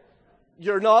 Okay?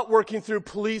 You're not working through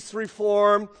police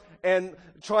reform and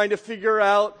trying to figure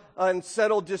out and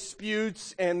settle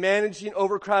disputes and managing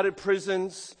overcrowded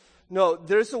prisons. No,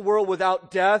 there's a world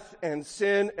without death and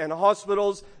sin and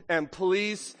hospitals and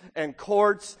police and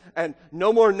courts and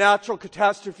no more natural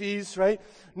catastrophes, right?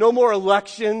 No more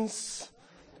elections,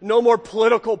 no more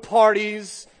political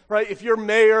parties, right? If you're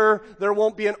mayor, there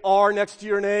won't be an R next to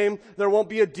your name. There won't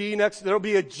be a D there'll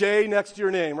be a J next to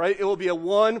your name, right? It will be a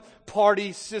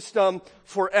one-party system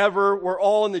forever. We're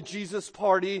all in the Jesus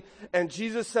party. And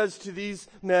Jesus says to these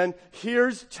men,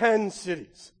 here's 10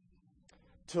 cities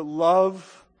to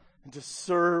love and to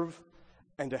serve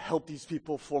and to help these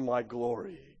people for my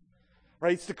glory.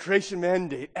 Right? It's the creation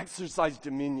mandate. Exercise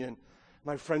dominion.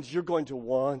 My friends, you're going to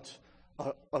want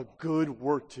a good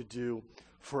work to do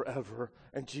forever.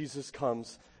 And Jesus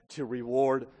comes to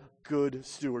reward good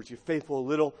stewards. You're faithful a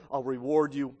little, I'll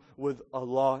reward you with a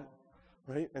lot.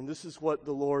 Right? And this is what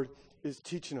the Lord is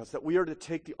teaching us, that we are to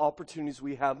take the opportunities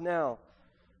we have now.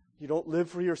 You don't live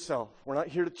for yourself. We're not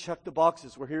here to check the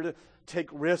boxes. We're here to take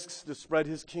risks to spread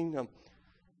his kingdom.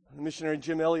 The missionary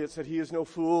Jim Elliot said, he is no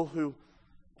fool who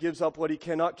gives up what he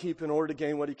cannot keep in order to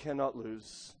gain what he cannot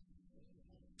lose.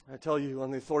 I tell you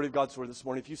on the authority of God's word this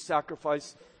morning, if you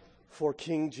sacrifice for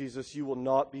King Jesus, you will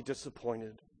not be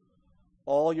disappointed.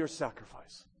 All your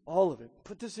sacrifice, all of it.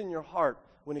 Put this in your heart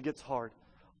when it gets hard.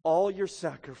 All your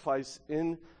sacrifice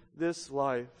in this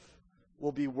life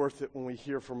will be worth it when we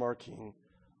hear from our King.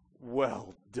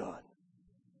 Well done.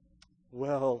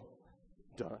 Well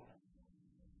done.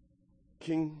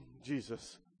 King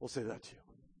Jesus will say that to you.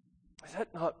 Does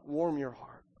that not warm your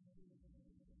heart?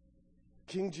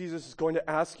 King Jesus is going to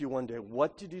ask you one day,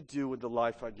 what did you do with the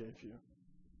life I gave you?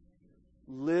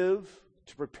 Live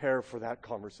to prepare for that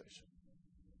conversation.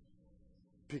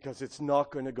 Because it's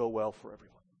not going to go well for everyone.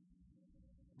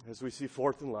 As we see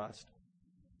fourth and last,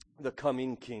 the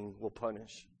coming king will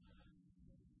punish.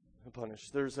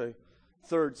 There's a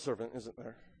third servant, isn't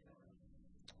there?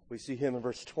 We see him in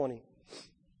verse 20.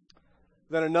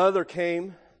 Then another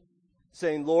came,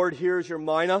 saying, Lord, here is your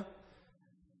mina,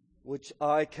 which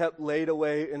I kept laid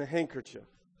away in a handkerchief.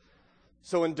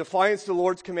 So in defiance to the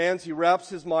Lord's commands, he wraps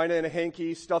his mina in a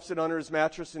hanky, stuffs it under his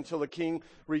mattress until the king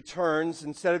returns.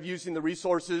 Instead of using the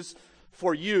resources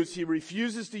for use, he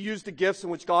refuses to use the gifts in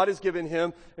which God has given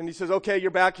him. And he says, okay, you're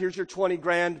back. Here's your 20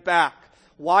 grand back.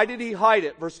 Why did he hide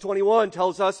it? Verse 21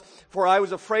 tells us, for I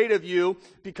was afraid of you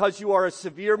because you are a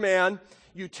severe man.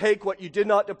 You take what you did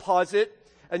not deposit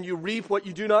and you reap what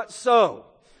you do not sow.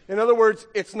 In other words,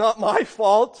 it's not my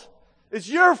fault. It's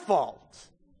your fault.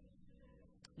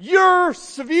 You're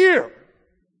severe.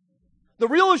 The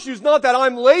real issue is not that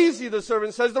I'm lazy, the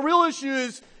servant says. The real issue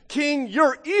is, King,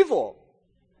 you're evil.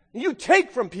 You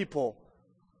take from people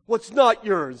what's not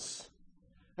yours.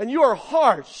 And you are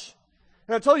harsh.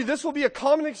 And I tell you, this will be a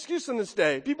common excuse in this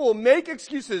day. People will make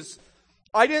excuses.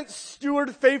 I didn't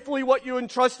steward faithfully what you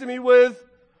entrusted me with,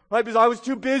 right? Because I was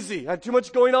too busy. I had too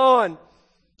much going on,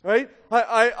 right?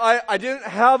 I didn't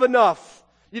have enough.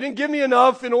 You didn't give me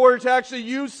enough in order to actually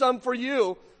use some for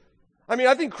you. I mean,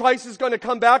 I think Christ is going to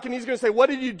come back and he's going to say, what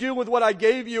did you do with what I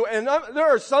gave you? And there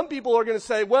are some people who are going to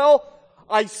say, well,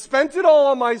 I spent it all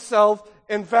on myself.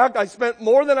 In fact, I spent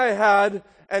more than I had,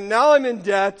 and now I'm in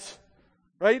debt,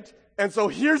 right? And so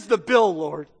here's the bill,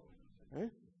 Lord.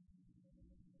 Right?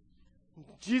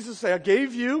 Jesus said, I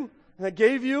gave you, and I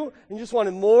gave you, and you just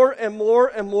wanted more and more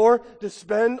and more to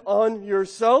spend on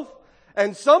yourself.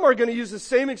 And some are going to use the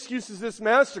same excuse as this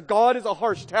master. God is a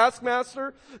harsh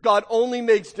taskmaster. God only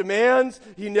makes demands.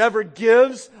 He never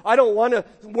gives. I don't want to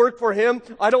work for him.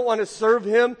 I don't want to serve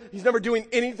him. He's never doing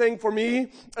anything for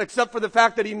me except for the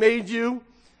fact that he made you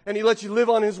and he lets you live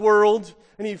on his world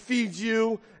and he feeds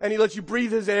you and he lets you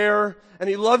breathe his air and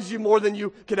he loves you more than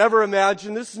you could ever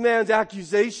imagine. This man's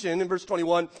accusation in verse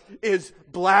 21 is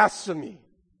blasphemy.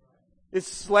 It's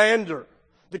slander.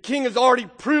 The king has already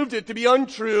proved it to be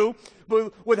untrue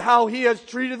with how he has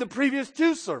treated the previous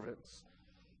two servants.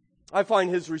 I find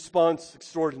his response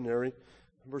extraordinary.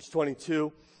 In verse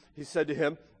 22, he said to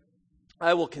him,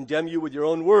 I will condemn you with your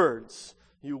own words,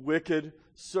 you wicked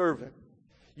servant.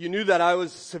 You knew that I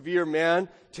was a severe man,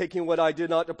 taking what I did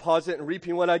not deposit and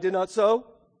reaping what I did not sow?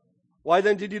 Why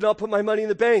then did you not put my money in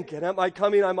the bank? And at my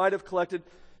coming, I might have collected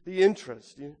the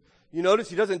interest. You notice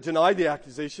he doesn't deny the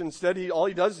accusation. Instead, all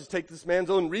he does is take this man's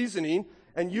own reasoning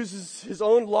and uses his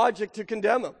own logic to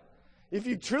condemn him. If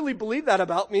you truly believe that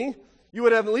about me, you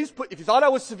would have at least if you thought I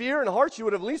was severe and harsh, you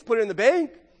would have at least put it in the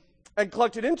bank and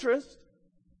collected interest.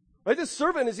 Right? This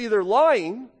servant is either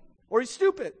lying or he's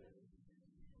stupid.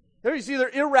 He's either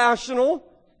irrational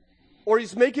or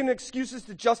he's making excuses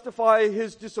to justify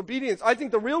his disobedience. I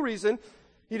think the real reason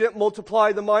he didn't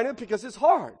multiply the mina because it's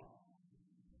hard.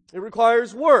 It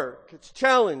requires work. It's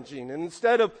challenging. And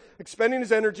instead of expending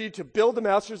his energy to build the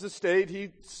master's estate, he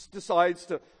decides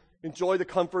to enjoy the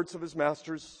comforts of his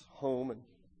master's home and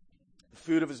the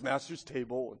food of his master's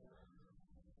table and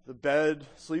the bed,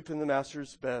 sleep in the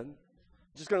master's bed.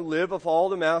 Just going to live off all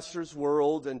the master's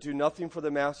world and do nothing for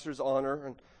the master's honor.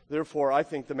 And therefore, I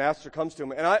think the master comes to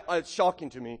him. And it's shocking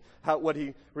to me what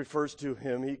he refers to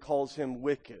him. He calls him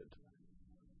wicked.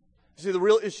 See, the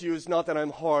real issue is not that I'm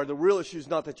hard. The real issue is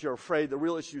not that you're afraid. The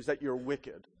real issue is that you're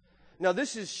wicked. Now,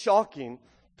 this is shocking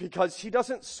because he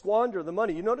doesn't squander the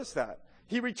money. You notice that.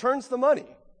 He returns the money.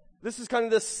 This is kind of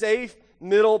the safe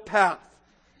middle path.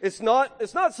 It's not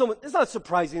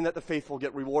surprising that the faithful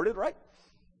get rewarded, right?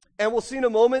 And we'll see in a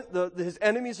moment his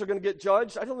enemies are going to get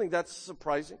judged. I don't think that's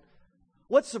surprising.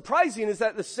 What's surprising is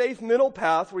that the safe middle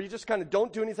path where you just kind of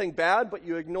don't do anything bad, but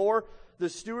you ignore the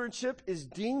stewardship is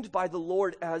deemed by the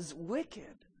Lord as wicked.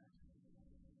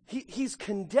 He's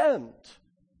condemned.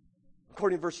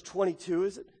 According to verse 22,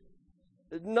 is it?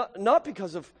 Not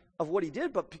because of what he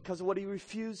did, but because of what he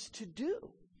refused to do.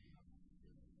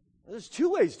 There's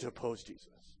two ways to oppose Jesus.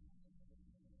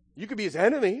 You could be his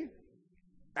enemy,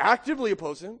 actively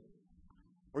oppose him,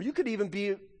 or you could even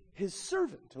be his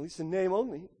servant, at least in name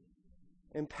only,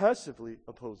 and passively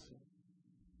oppose him.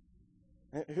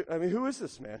 I mean, who is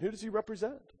this man? Who does he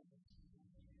represent?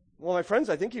 Well, my friends,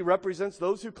 I think he represents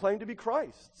those who claim to be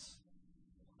Christ's.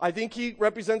 I think he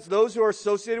represents those who are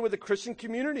associated with the Christian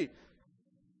community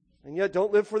and yet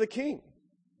don't live for the King.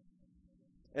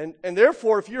 And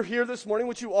therefore, if you're here this morning,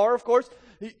 which you are, of course,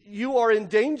 you are in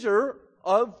danger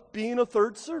of being a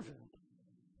third servant.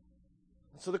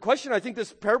 So the question I think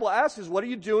this parable asks is, what are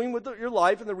you doing with your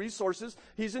life and the resources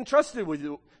he's entrusted with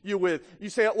you with? You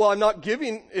say, well, I'm not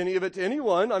giving any of it to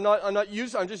anyone. I'm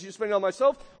just spending it on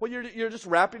myself. Well, you're just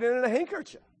wrapping it in a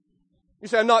handkerchief. You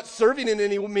say, I'm not serving in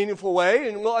any meaningful way.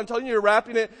 And well, I'm telling you, you're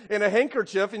wrapping it in a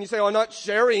handkerchief. And you say, oh, I'm not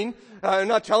sharing. I'm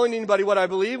not telling anybody what I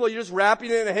believe. Well, you're just wrapping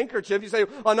it in a handkerchief. You say,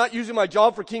 I'm not using my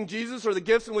job for King Jesus or the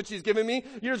gifts in which he's given me.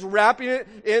 You're just wrapping it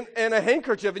in a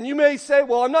handkerchief. And you may say,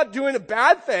 well, I'm not doing a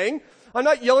bad thing. I'm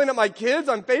not yelling at my kids.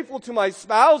 I'm faithful to my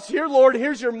spouse. Here, Lord,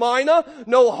 here's your mina.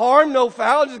 No harm, no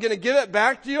foul. I'm just going to give it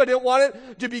back to you. I didn't want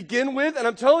it to begin with. And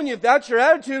I'm telling you, if that's your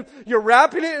attitude, you're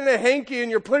wrapping it in a hanky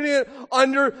and you're putting it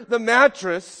under the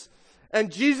mattress.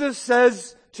 And Jesus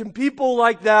says to people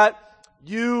like that,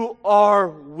 you are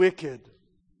wicked.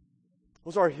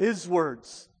 Those are his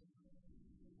words.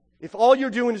 If all you're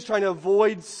doing is trying to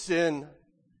avoid sin,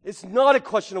 it's not a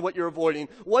question of what you're avoiding.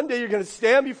 One day you're going to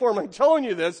stand before him. I'm telling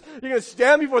you this. You're going to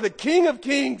stand before the King of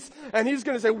Kings, and he's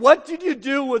going to say, what did you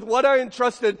do with what I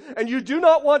entrusted? And you do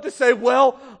not want to say,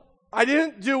 well, I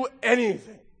didn't do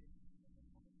anything.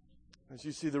 As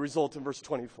you see the result in verse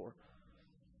 24.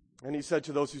 And he said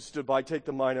to those who stood by, take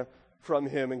the mina from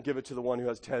him and give it to the one who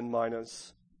has 10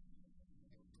 minas.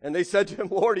 And they said to him,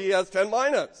 Lord, he has 10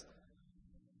 minas.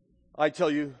 I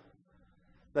tell you,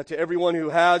 that to everyone who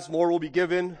has, more will be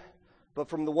given, but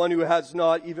from the one who has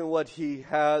not, even what he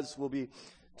has will be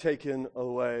taken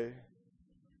away.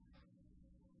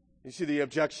 You see the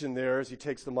objection there as he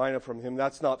takes the mina from him.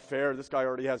 That's not fair. This guy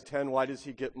already has 10. Why does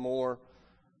he get more?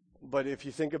 But if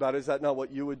you think about it, is that not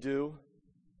what you would do?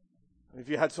 If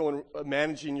you had someone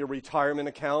managing your retirement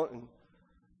account and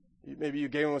maybe you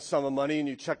gave them a sum of money and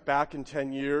you check back in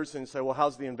 10 years and say, well,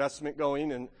 how's the investment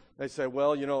going? And they say,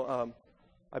 well,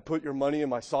 I put your money in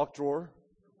my sock drawer.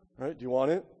 Right? Do you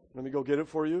want it? Let me go get it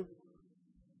for you.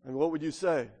 And what would you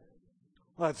say?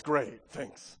 Well, that's great.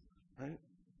 Thanks. Right?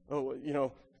 Oh,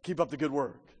 keep up the good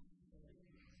work.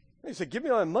 And you say, give me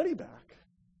my money back.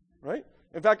 Right?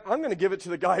 In fact, I'm going to give it to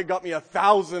the guy who got me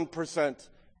 1,000%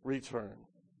 return.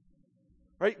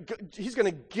 Right? He's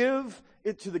going to give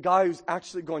it to the guy who's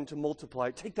actually going to multiply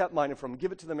it. Take that mina from him.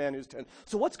 Give it to the man who's 10.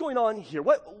 So what's going on here?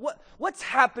 What's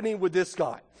happening with this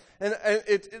guy? And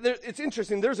it's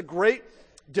interesting. There's a great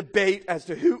debate as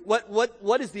to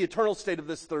what is the eternal state of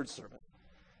this third servant.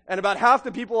 And about half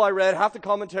the people I read, half the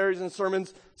commentaries and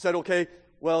sermons said, okay,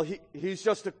 well, he's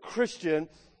just a Christian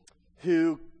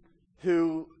who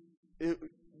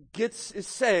is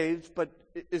saved, but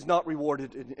is not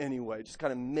rewarded in any way. Just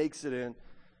kind of makes it in.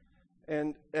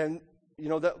 And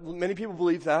that many people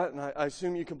believe that, and I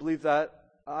assume you can believe that.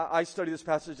 I study this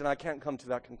passage, and I can't come to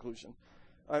that conclusion.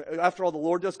 After all, the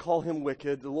Lord does call him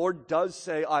wicked. The Lord does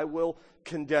say, I will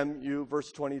condemn you,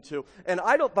 verse 22. And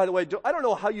I don't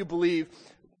know how you believe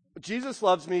Jesus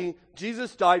loves me,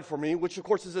 Jesus died for me, which of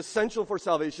course is essential for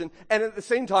salvation, and at the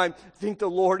same time think the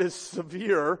Lord is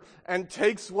severe and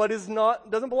takes what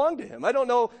doesn't belong to him. I don't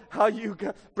know how you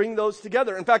bring those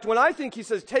together. In fact, when I think he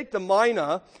says, take the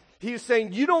mina, he's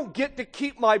saying, you don't get to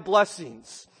keep my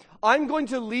blessings. I'm going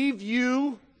to leave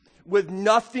you with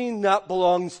nothing that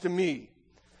belongs to me.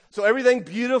 So everything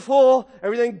beautiful,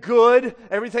 everything good,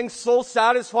 everything soul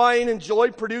satisfying and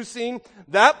joy producing,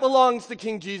 that belongs to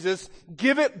King Jesus.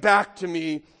 Give it back to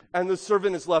me. And the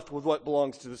servant is left with what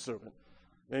belongs to the servant,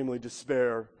 namely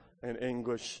despair and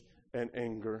anguish and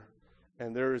anger.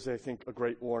 And there is, I think, a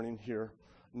great warning here,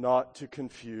 not to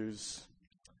confuse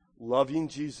loving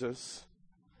Jesus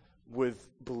with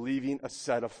believing a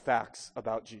set of facts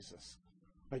about Jesus.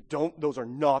 Those are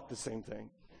not the same thing.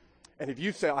 And if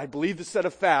you say, I believe the set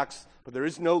of facts, but there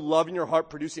is no love in your heart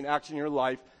producing action in your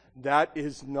life, that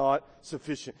is not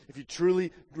sufficient. If you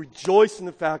truly rejoice in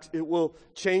the facts, it will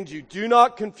change you. Do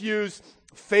not confuse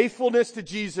faithfulness to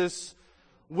Jesus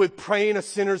with praying a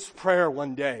sinner's prayer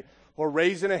one day, or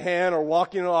raising a hand, or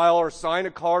walking an aisle, or signing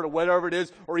a card, or whatever it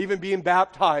is, or even being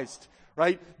baptized.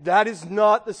 Right? That is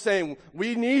not the same.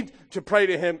 We need to pray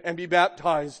to him and be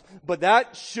baptized. But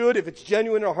that should, if it's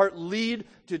genuine in our heart, lead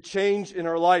to change in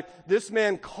our life. This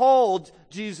man called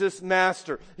Jesus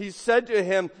Master. He said to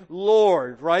him,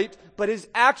 Lord, right? But his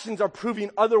actions are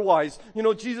proving otherwise.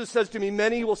 Jesus says to me,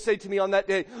 many will say to me on that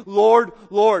day, Lord,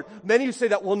 Lord. Many who say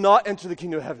that will not enter the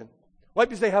kingdom of heaven. Why?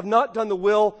 Because they have not done the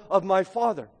will of my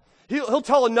Father. He'll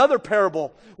tell another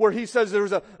parable where he says there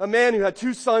was a man who had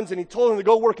 2 sons and he told them to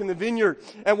go work in the vineyard.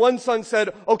 And one son said,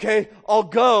 okay, I'll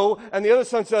go. And the other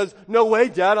son says, no way,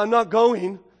 Dad, I'm not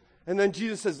going. And then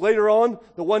Jesus says later on,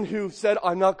 the one who said,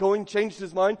 I'm not going, changed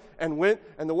his mind and went.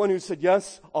 And the one who said,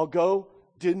 yes, I'll go,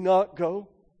 did not go.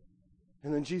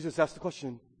 And then Jesus asked the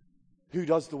question, who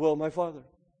does the will of my Father?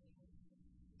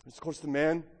 It's, of course, the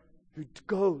man who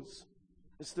goes.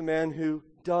 It's the man who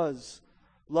does.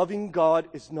 Loving God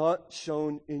is not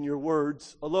shown in your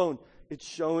words alone. It's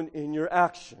shown in your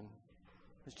action.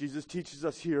 As Jesus teaches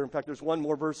us here. In fact, there's one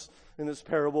more verse in this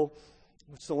parable,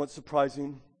 which is somewhat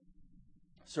surprising,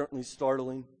 certainly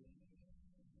startling.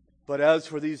 But as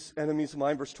for these enemies of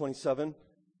mine, verse 27,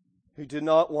 who did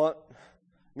not want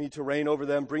me to reign over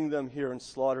them, bring them here and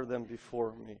slaughter them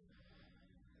before me.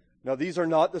 Now these are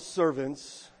not the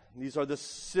servants, these are the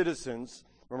citizens.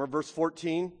 Remember verse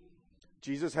 14?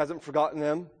 Jesus hasn't forgotten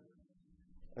them.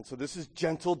 And so this is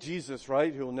gentle Jesus,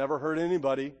 right? Who will never hurt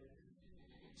anybody.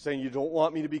 Saying, you don't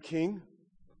want me to be king?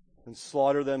 Then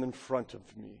slaughter them in front of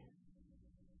me.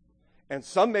 And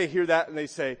some may hear that and they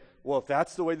say, well, if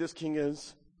that's the way this king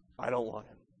is, I don't want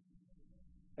him.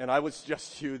 And I would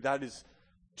suggest to you that is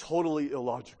totally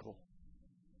illogical.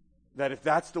 That if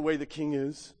that's the way the king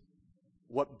is,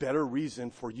 what better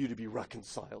reason for you to be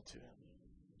reconciled to him?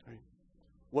 Right?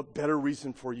 What better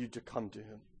reason for you to come to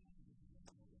him?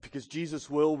 Because Jesus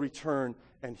will return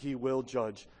and he will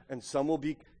judge. And some will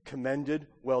be commended,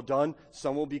 well done.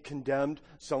 Some will be condemned.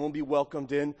 Some will be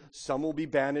welcomed in. Some will be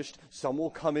banished. Some will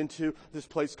come into this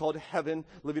place called heaven,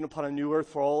 living upon a new earth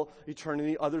for all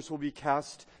eternity. Others will be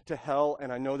cast to hell.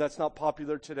 And I know that's not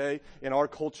popular today. In our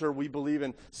culture, we believe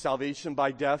in salvation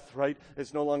by death, right?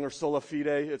 It's no longer sola fide,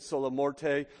 it's sola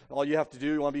morte. All you have to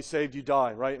do, you want to be saved, you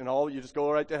die, right? And you just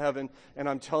go right to heaven. And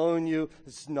I'm telling you,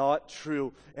 it's not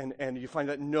true. And you find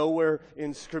that nowhere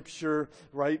in Scripture,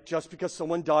 right? Just because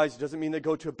someone dies doesn't mean they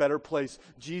go to a better place.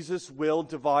 Jesus will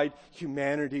divide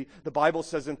humanity. The Bible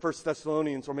says in 1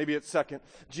 Thessalonians, or maybe it's 2nd,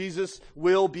 Jesus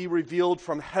will be revealed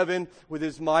from heaven with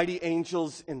his mighty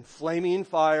angels in flaming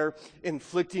fire,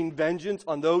 inflicting vengeance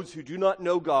on those who do not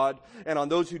know God and on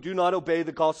those who do not obey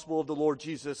the gospel of the Lord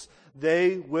Jesus.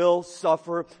 They will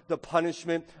suffer the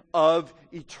punishment of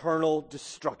eternal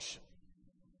destruction.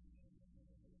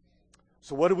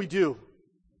 So what do we do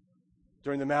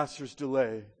during the Master's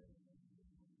delay?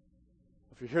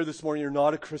 If you're here this morning, you're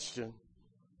not a Christian,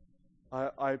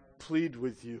 I plead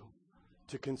with you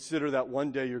to consider that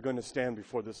one day you're going to stand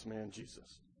before this man,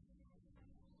 Jesus.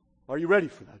 Are you ready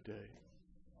for that day?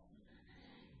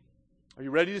 Are you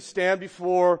ready to stand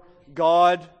before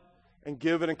God and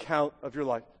give an account of your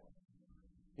life?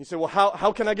 You say, well,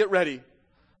 how can I get ready?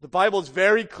 The Bible is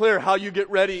very clear how you get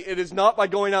ready. It is not by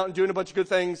going out and doing a bunch of good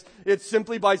things. It's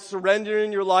simply by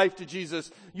surrendering your life to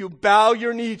Jesus. You bow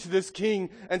your knee to this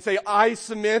King and say, I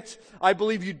submit. I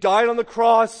believe you died on the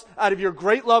cross out of your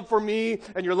great love for me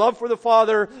and your love for the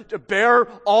Father to bear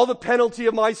all the penalty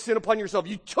of my sin upon yourself.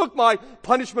 You took my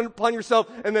punishment upon yourself,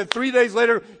 and then 3 days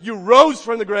later, you rose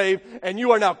from the grave, and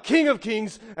you are now King of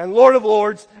Kings and Lord of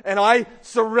Lords, and I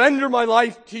surrender my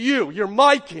life to you. You're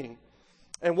my King.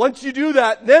 And once you do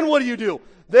that, then what do?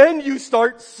 Then you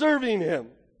start serving him.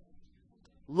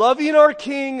 Loving our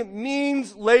King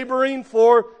means laboring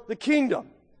for the kingdom.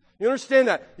 You understand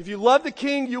that? If you love the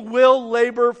King, you will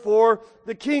labor for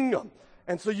the kingdom.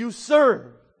 And so you serve.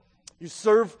 You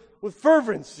serve with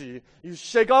fervency. You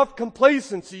shake off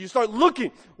complacency. You start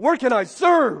looking, where can I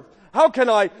serve? How can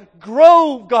I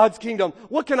grow God's kingdom?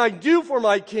 What can I do for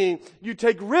my King? You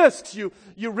take risks. You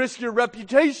risk your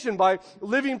reputation by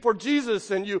living for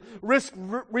Jesus, and you risk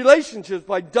relationships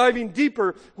by diving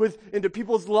deeper into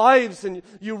people's lives, and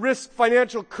you risk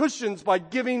financial cushions by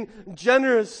giving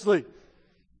generously.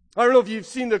 I don't know if you've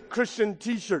seen the Christian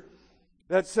t-shirt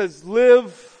that says,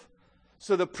 live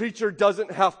so the preacher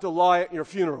doesn't have to lie at your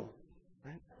funeral.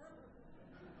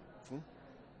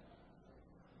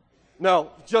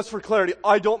 Now, just for clarity,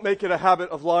 I don't make it a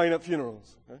habit of lying at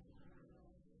funerals. Okay?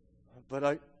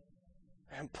 But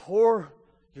pour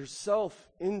yourself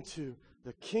into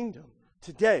the kingdom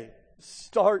today.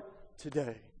 Start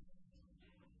today.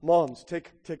 Moms,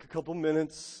 take a couple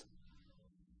minutes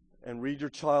and read your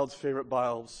child's favorite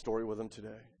Bible story with them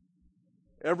today.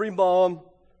 Every mom,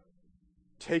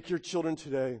 take your children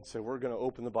today and say, we're going to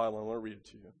open the Bible and I want to read it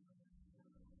to you.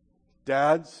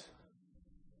 Dads,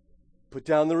 put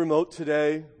down the remote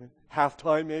today,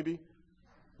 halftime maybe.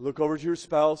 Look over to your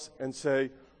spouse and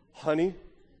say, honey,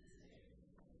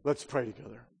 let's pray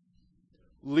together.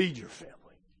 Lead your family.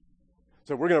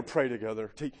 So we're going to pray together.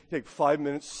 Take 5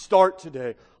 minutes. Start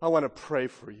today. I want to pray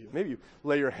for you. Maybe you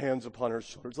lay your hands upon her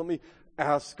shoulders. Let me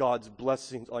ask God's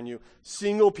blessings on you.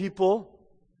 Single people,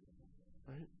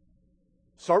 right?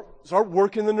 Start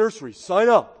work in the nursery. Sign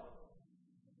up.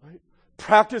 Right?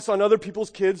 Practice on other people's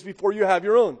kids before you have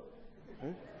your own.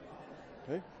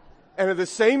 Okay? And at the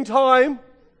same time,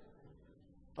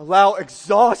 allow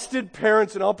exhausted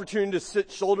parents an opportunity to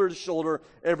sit shoulder to shoulder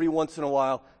every once in a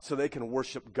while so they can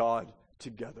worship God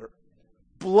together.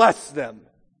 Bless them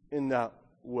in that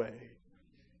way.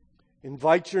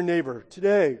 Invite your neighbor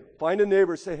today. Find a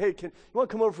neighbor. Say, hey, you want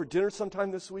to come over for dinner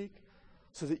sometime this week?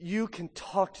 So that you can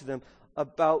talk to them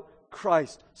about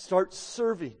Christ. Start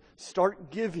serving.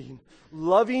 Start giving.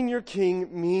 Loving your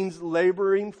King means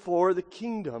laboring for the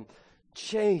kingdom.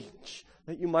 Change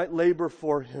that you might labor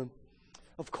for Him.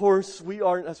 Of course, we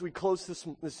aren't, as we close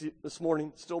this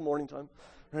morning, still morning time,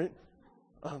 right?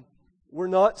 We're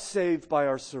not saved by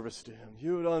our service to Him.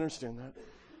 You would understand that.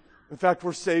 In fact,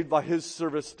 we're saved by His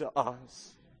service to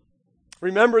us.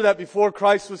 Remember that before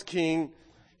Christ was King,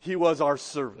 He was our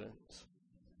servant.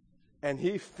 And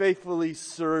He faithfully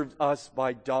served us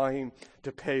by dying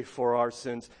to pay for our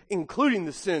sins, including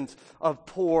the sins of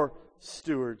poor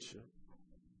stewardship.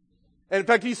 And in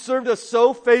fact, He served us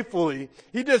so faithfully.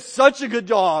 He did such a good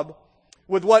job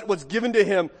with what was given to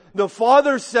Him. The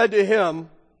Father said to Him,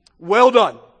 well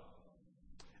done.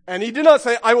 And He did not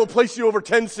say, I will place you over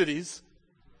 10 cities.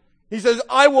 He says,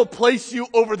 I will place you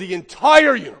over the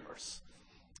entire universe.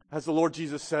 As the Lord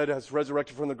Jesus said, as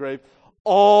resurrected from the grave,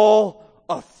 all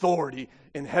authority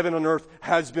in heaven and earth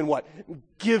has been what?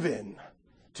 Given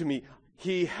to me.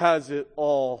 He has it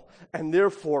all. And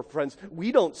therefore, friends,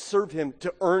 we don't serve Him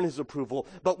to earn His approval,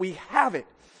 but we have it.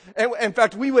 And in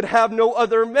fact, we would have no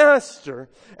other master.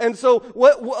 And so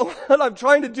what I'm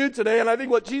trying to do today, and I think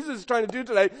what Jesus is trying to do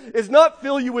today, is not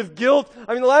fill you with guilt.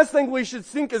 I mean, the last thing we should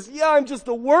think is, yeah, I'm just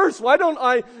the worst. Why don't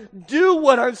I do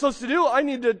what I'm supposed to do? I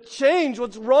need to change.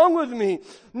 What's wrong with me?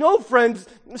 No, friends,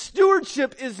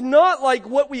 stewardship is not like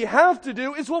what we have to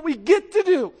do. It's what we get to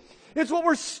do. It's what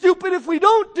we're stupid if we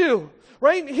don't do.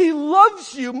 Right? He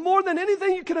loves you more than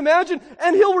anything you can imagine,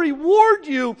 and He'll reward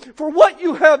you for what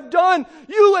you have done.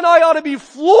 You and I ought to be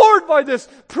floored by this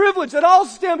privilege that I'll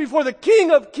stand before the King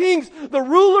of Kings, the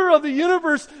ruler of the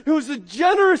universe, who's a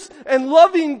generous and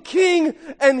loving King,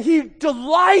 and He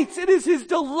delights, it is His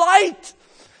delight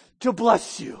to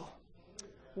bless you.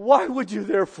 Why would you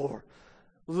therefore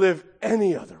live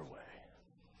any other way?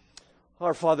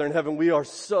 Our Father in heaven, we are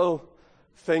so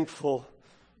thankful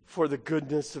for the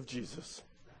goodness of Jesus.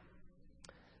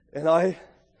 And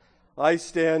I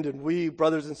stand, and we,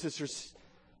 brothers and sisters,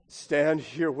 stand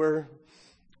here where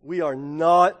we are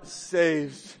not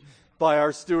saved by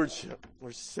our stewardship.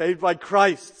 We're saved by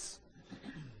Christ's.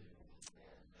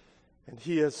 And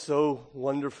He has so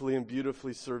wonderfully and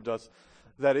beautifully served us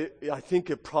that I think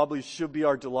it probably should be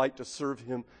our delight to serve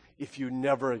Him if you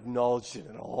never acknowledged it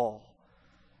at all.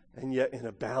 And yet in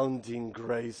abounding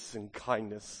grace and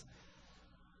kindness,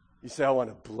 you say, I want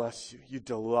to bless you. You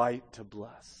delight to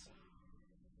bless.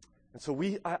 And so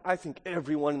I think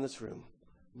everyone in this room,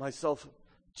 myself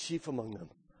chief among them,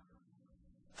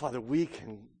 Father, we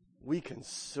can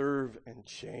serve and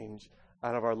change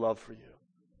out of our love for you.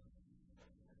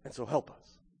 And so help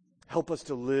us. Help us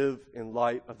to live in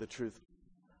light of the truth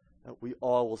that we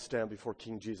all will stand before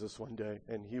King Jesus one day,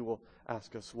 and He will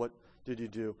ask us, what did you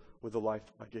do with the life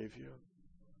I gave you?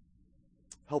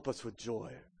 Help us with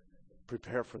joy.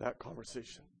 Prepare for that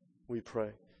conversation. We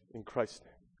pray in Christ's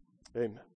name. Amen.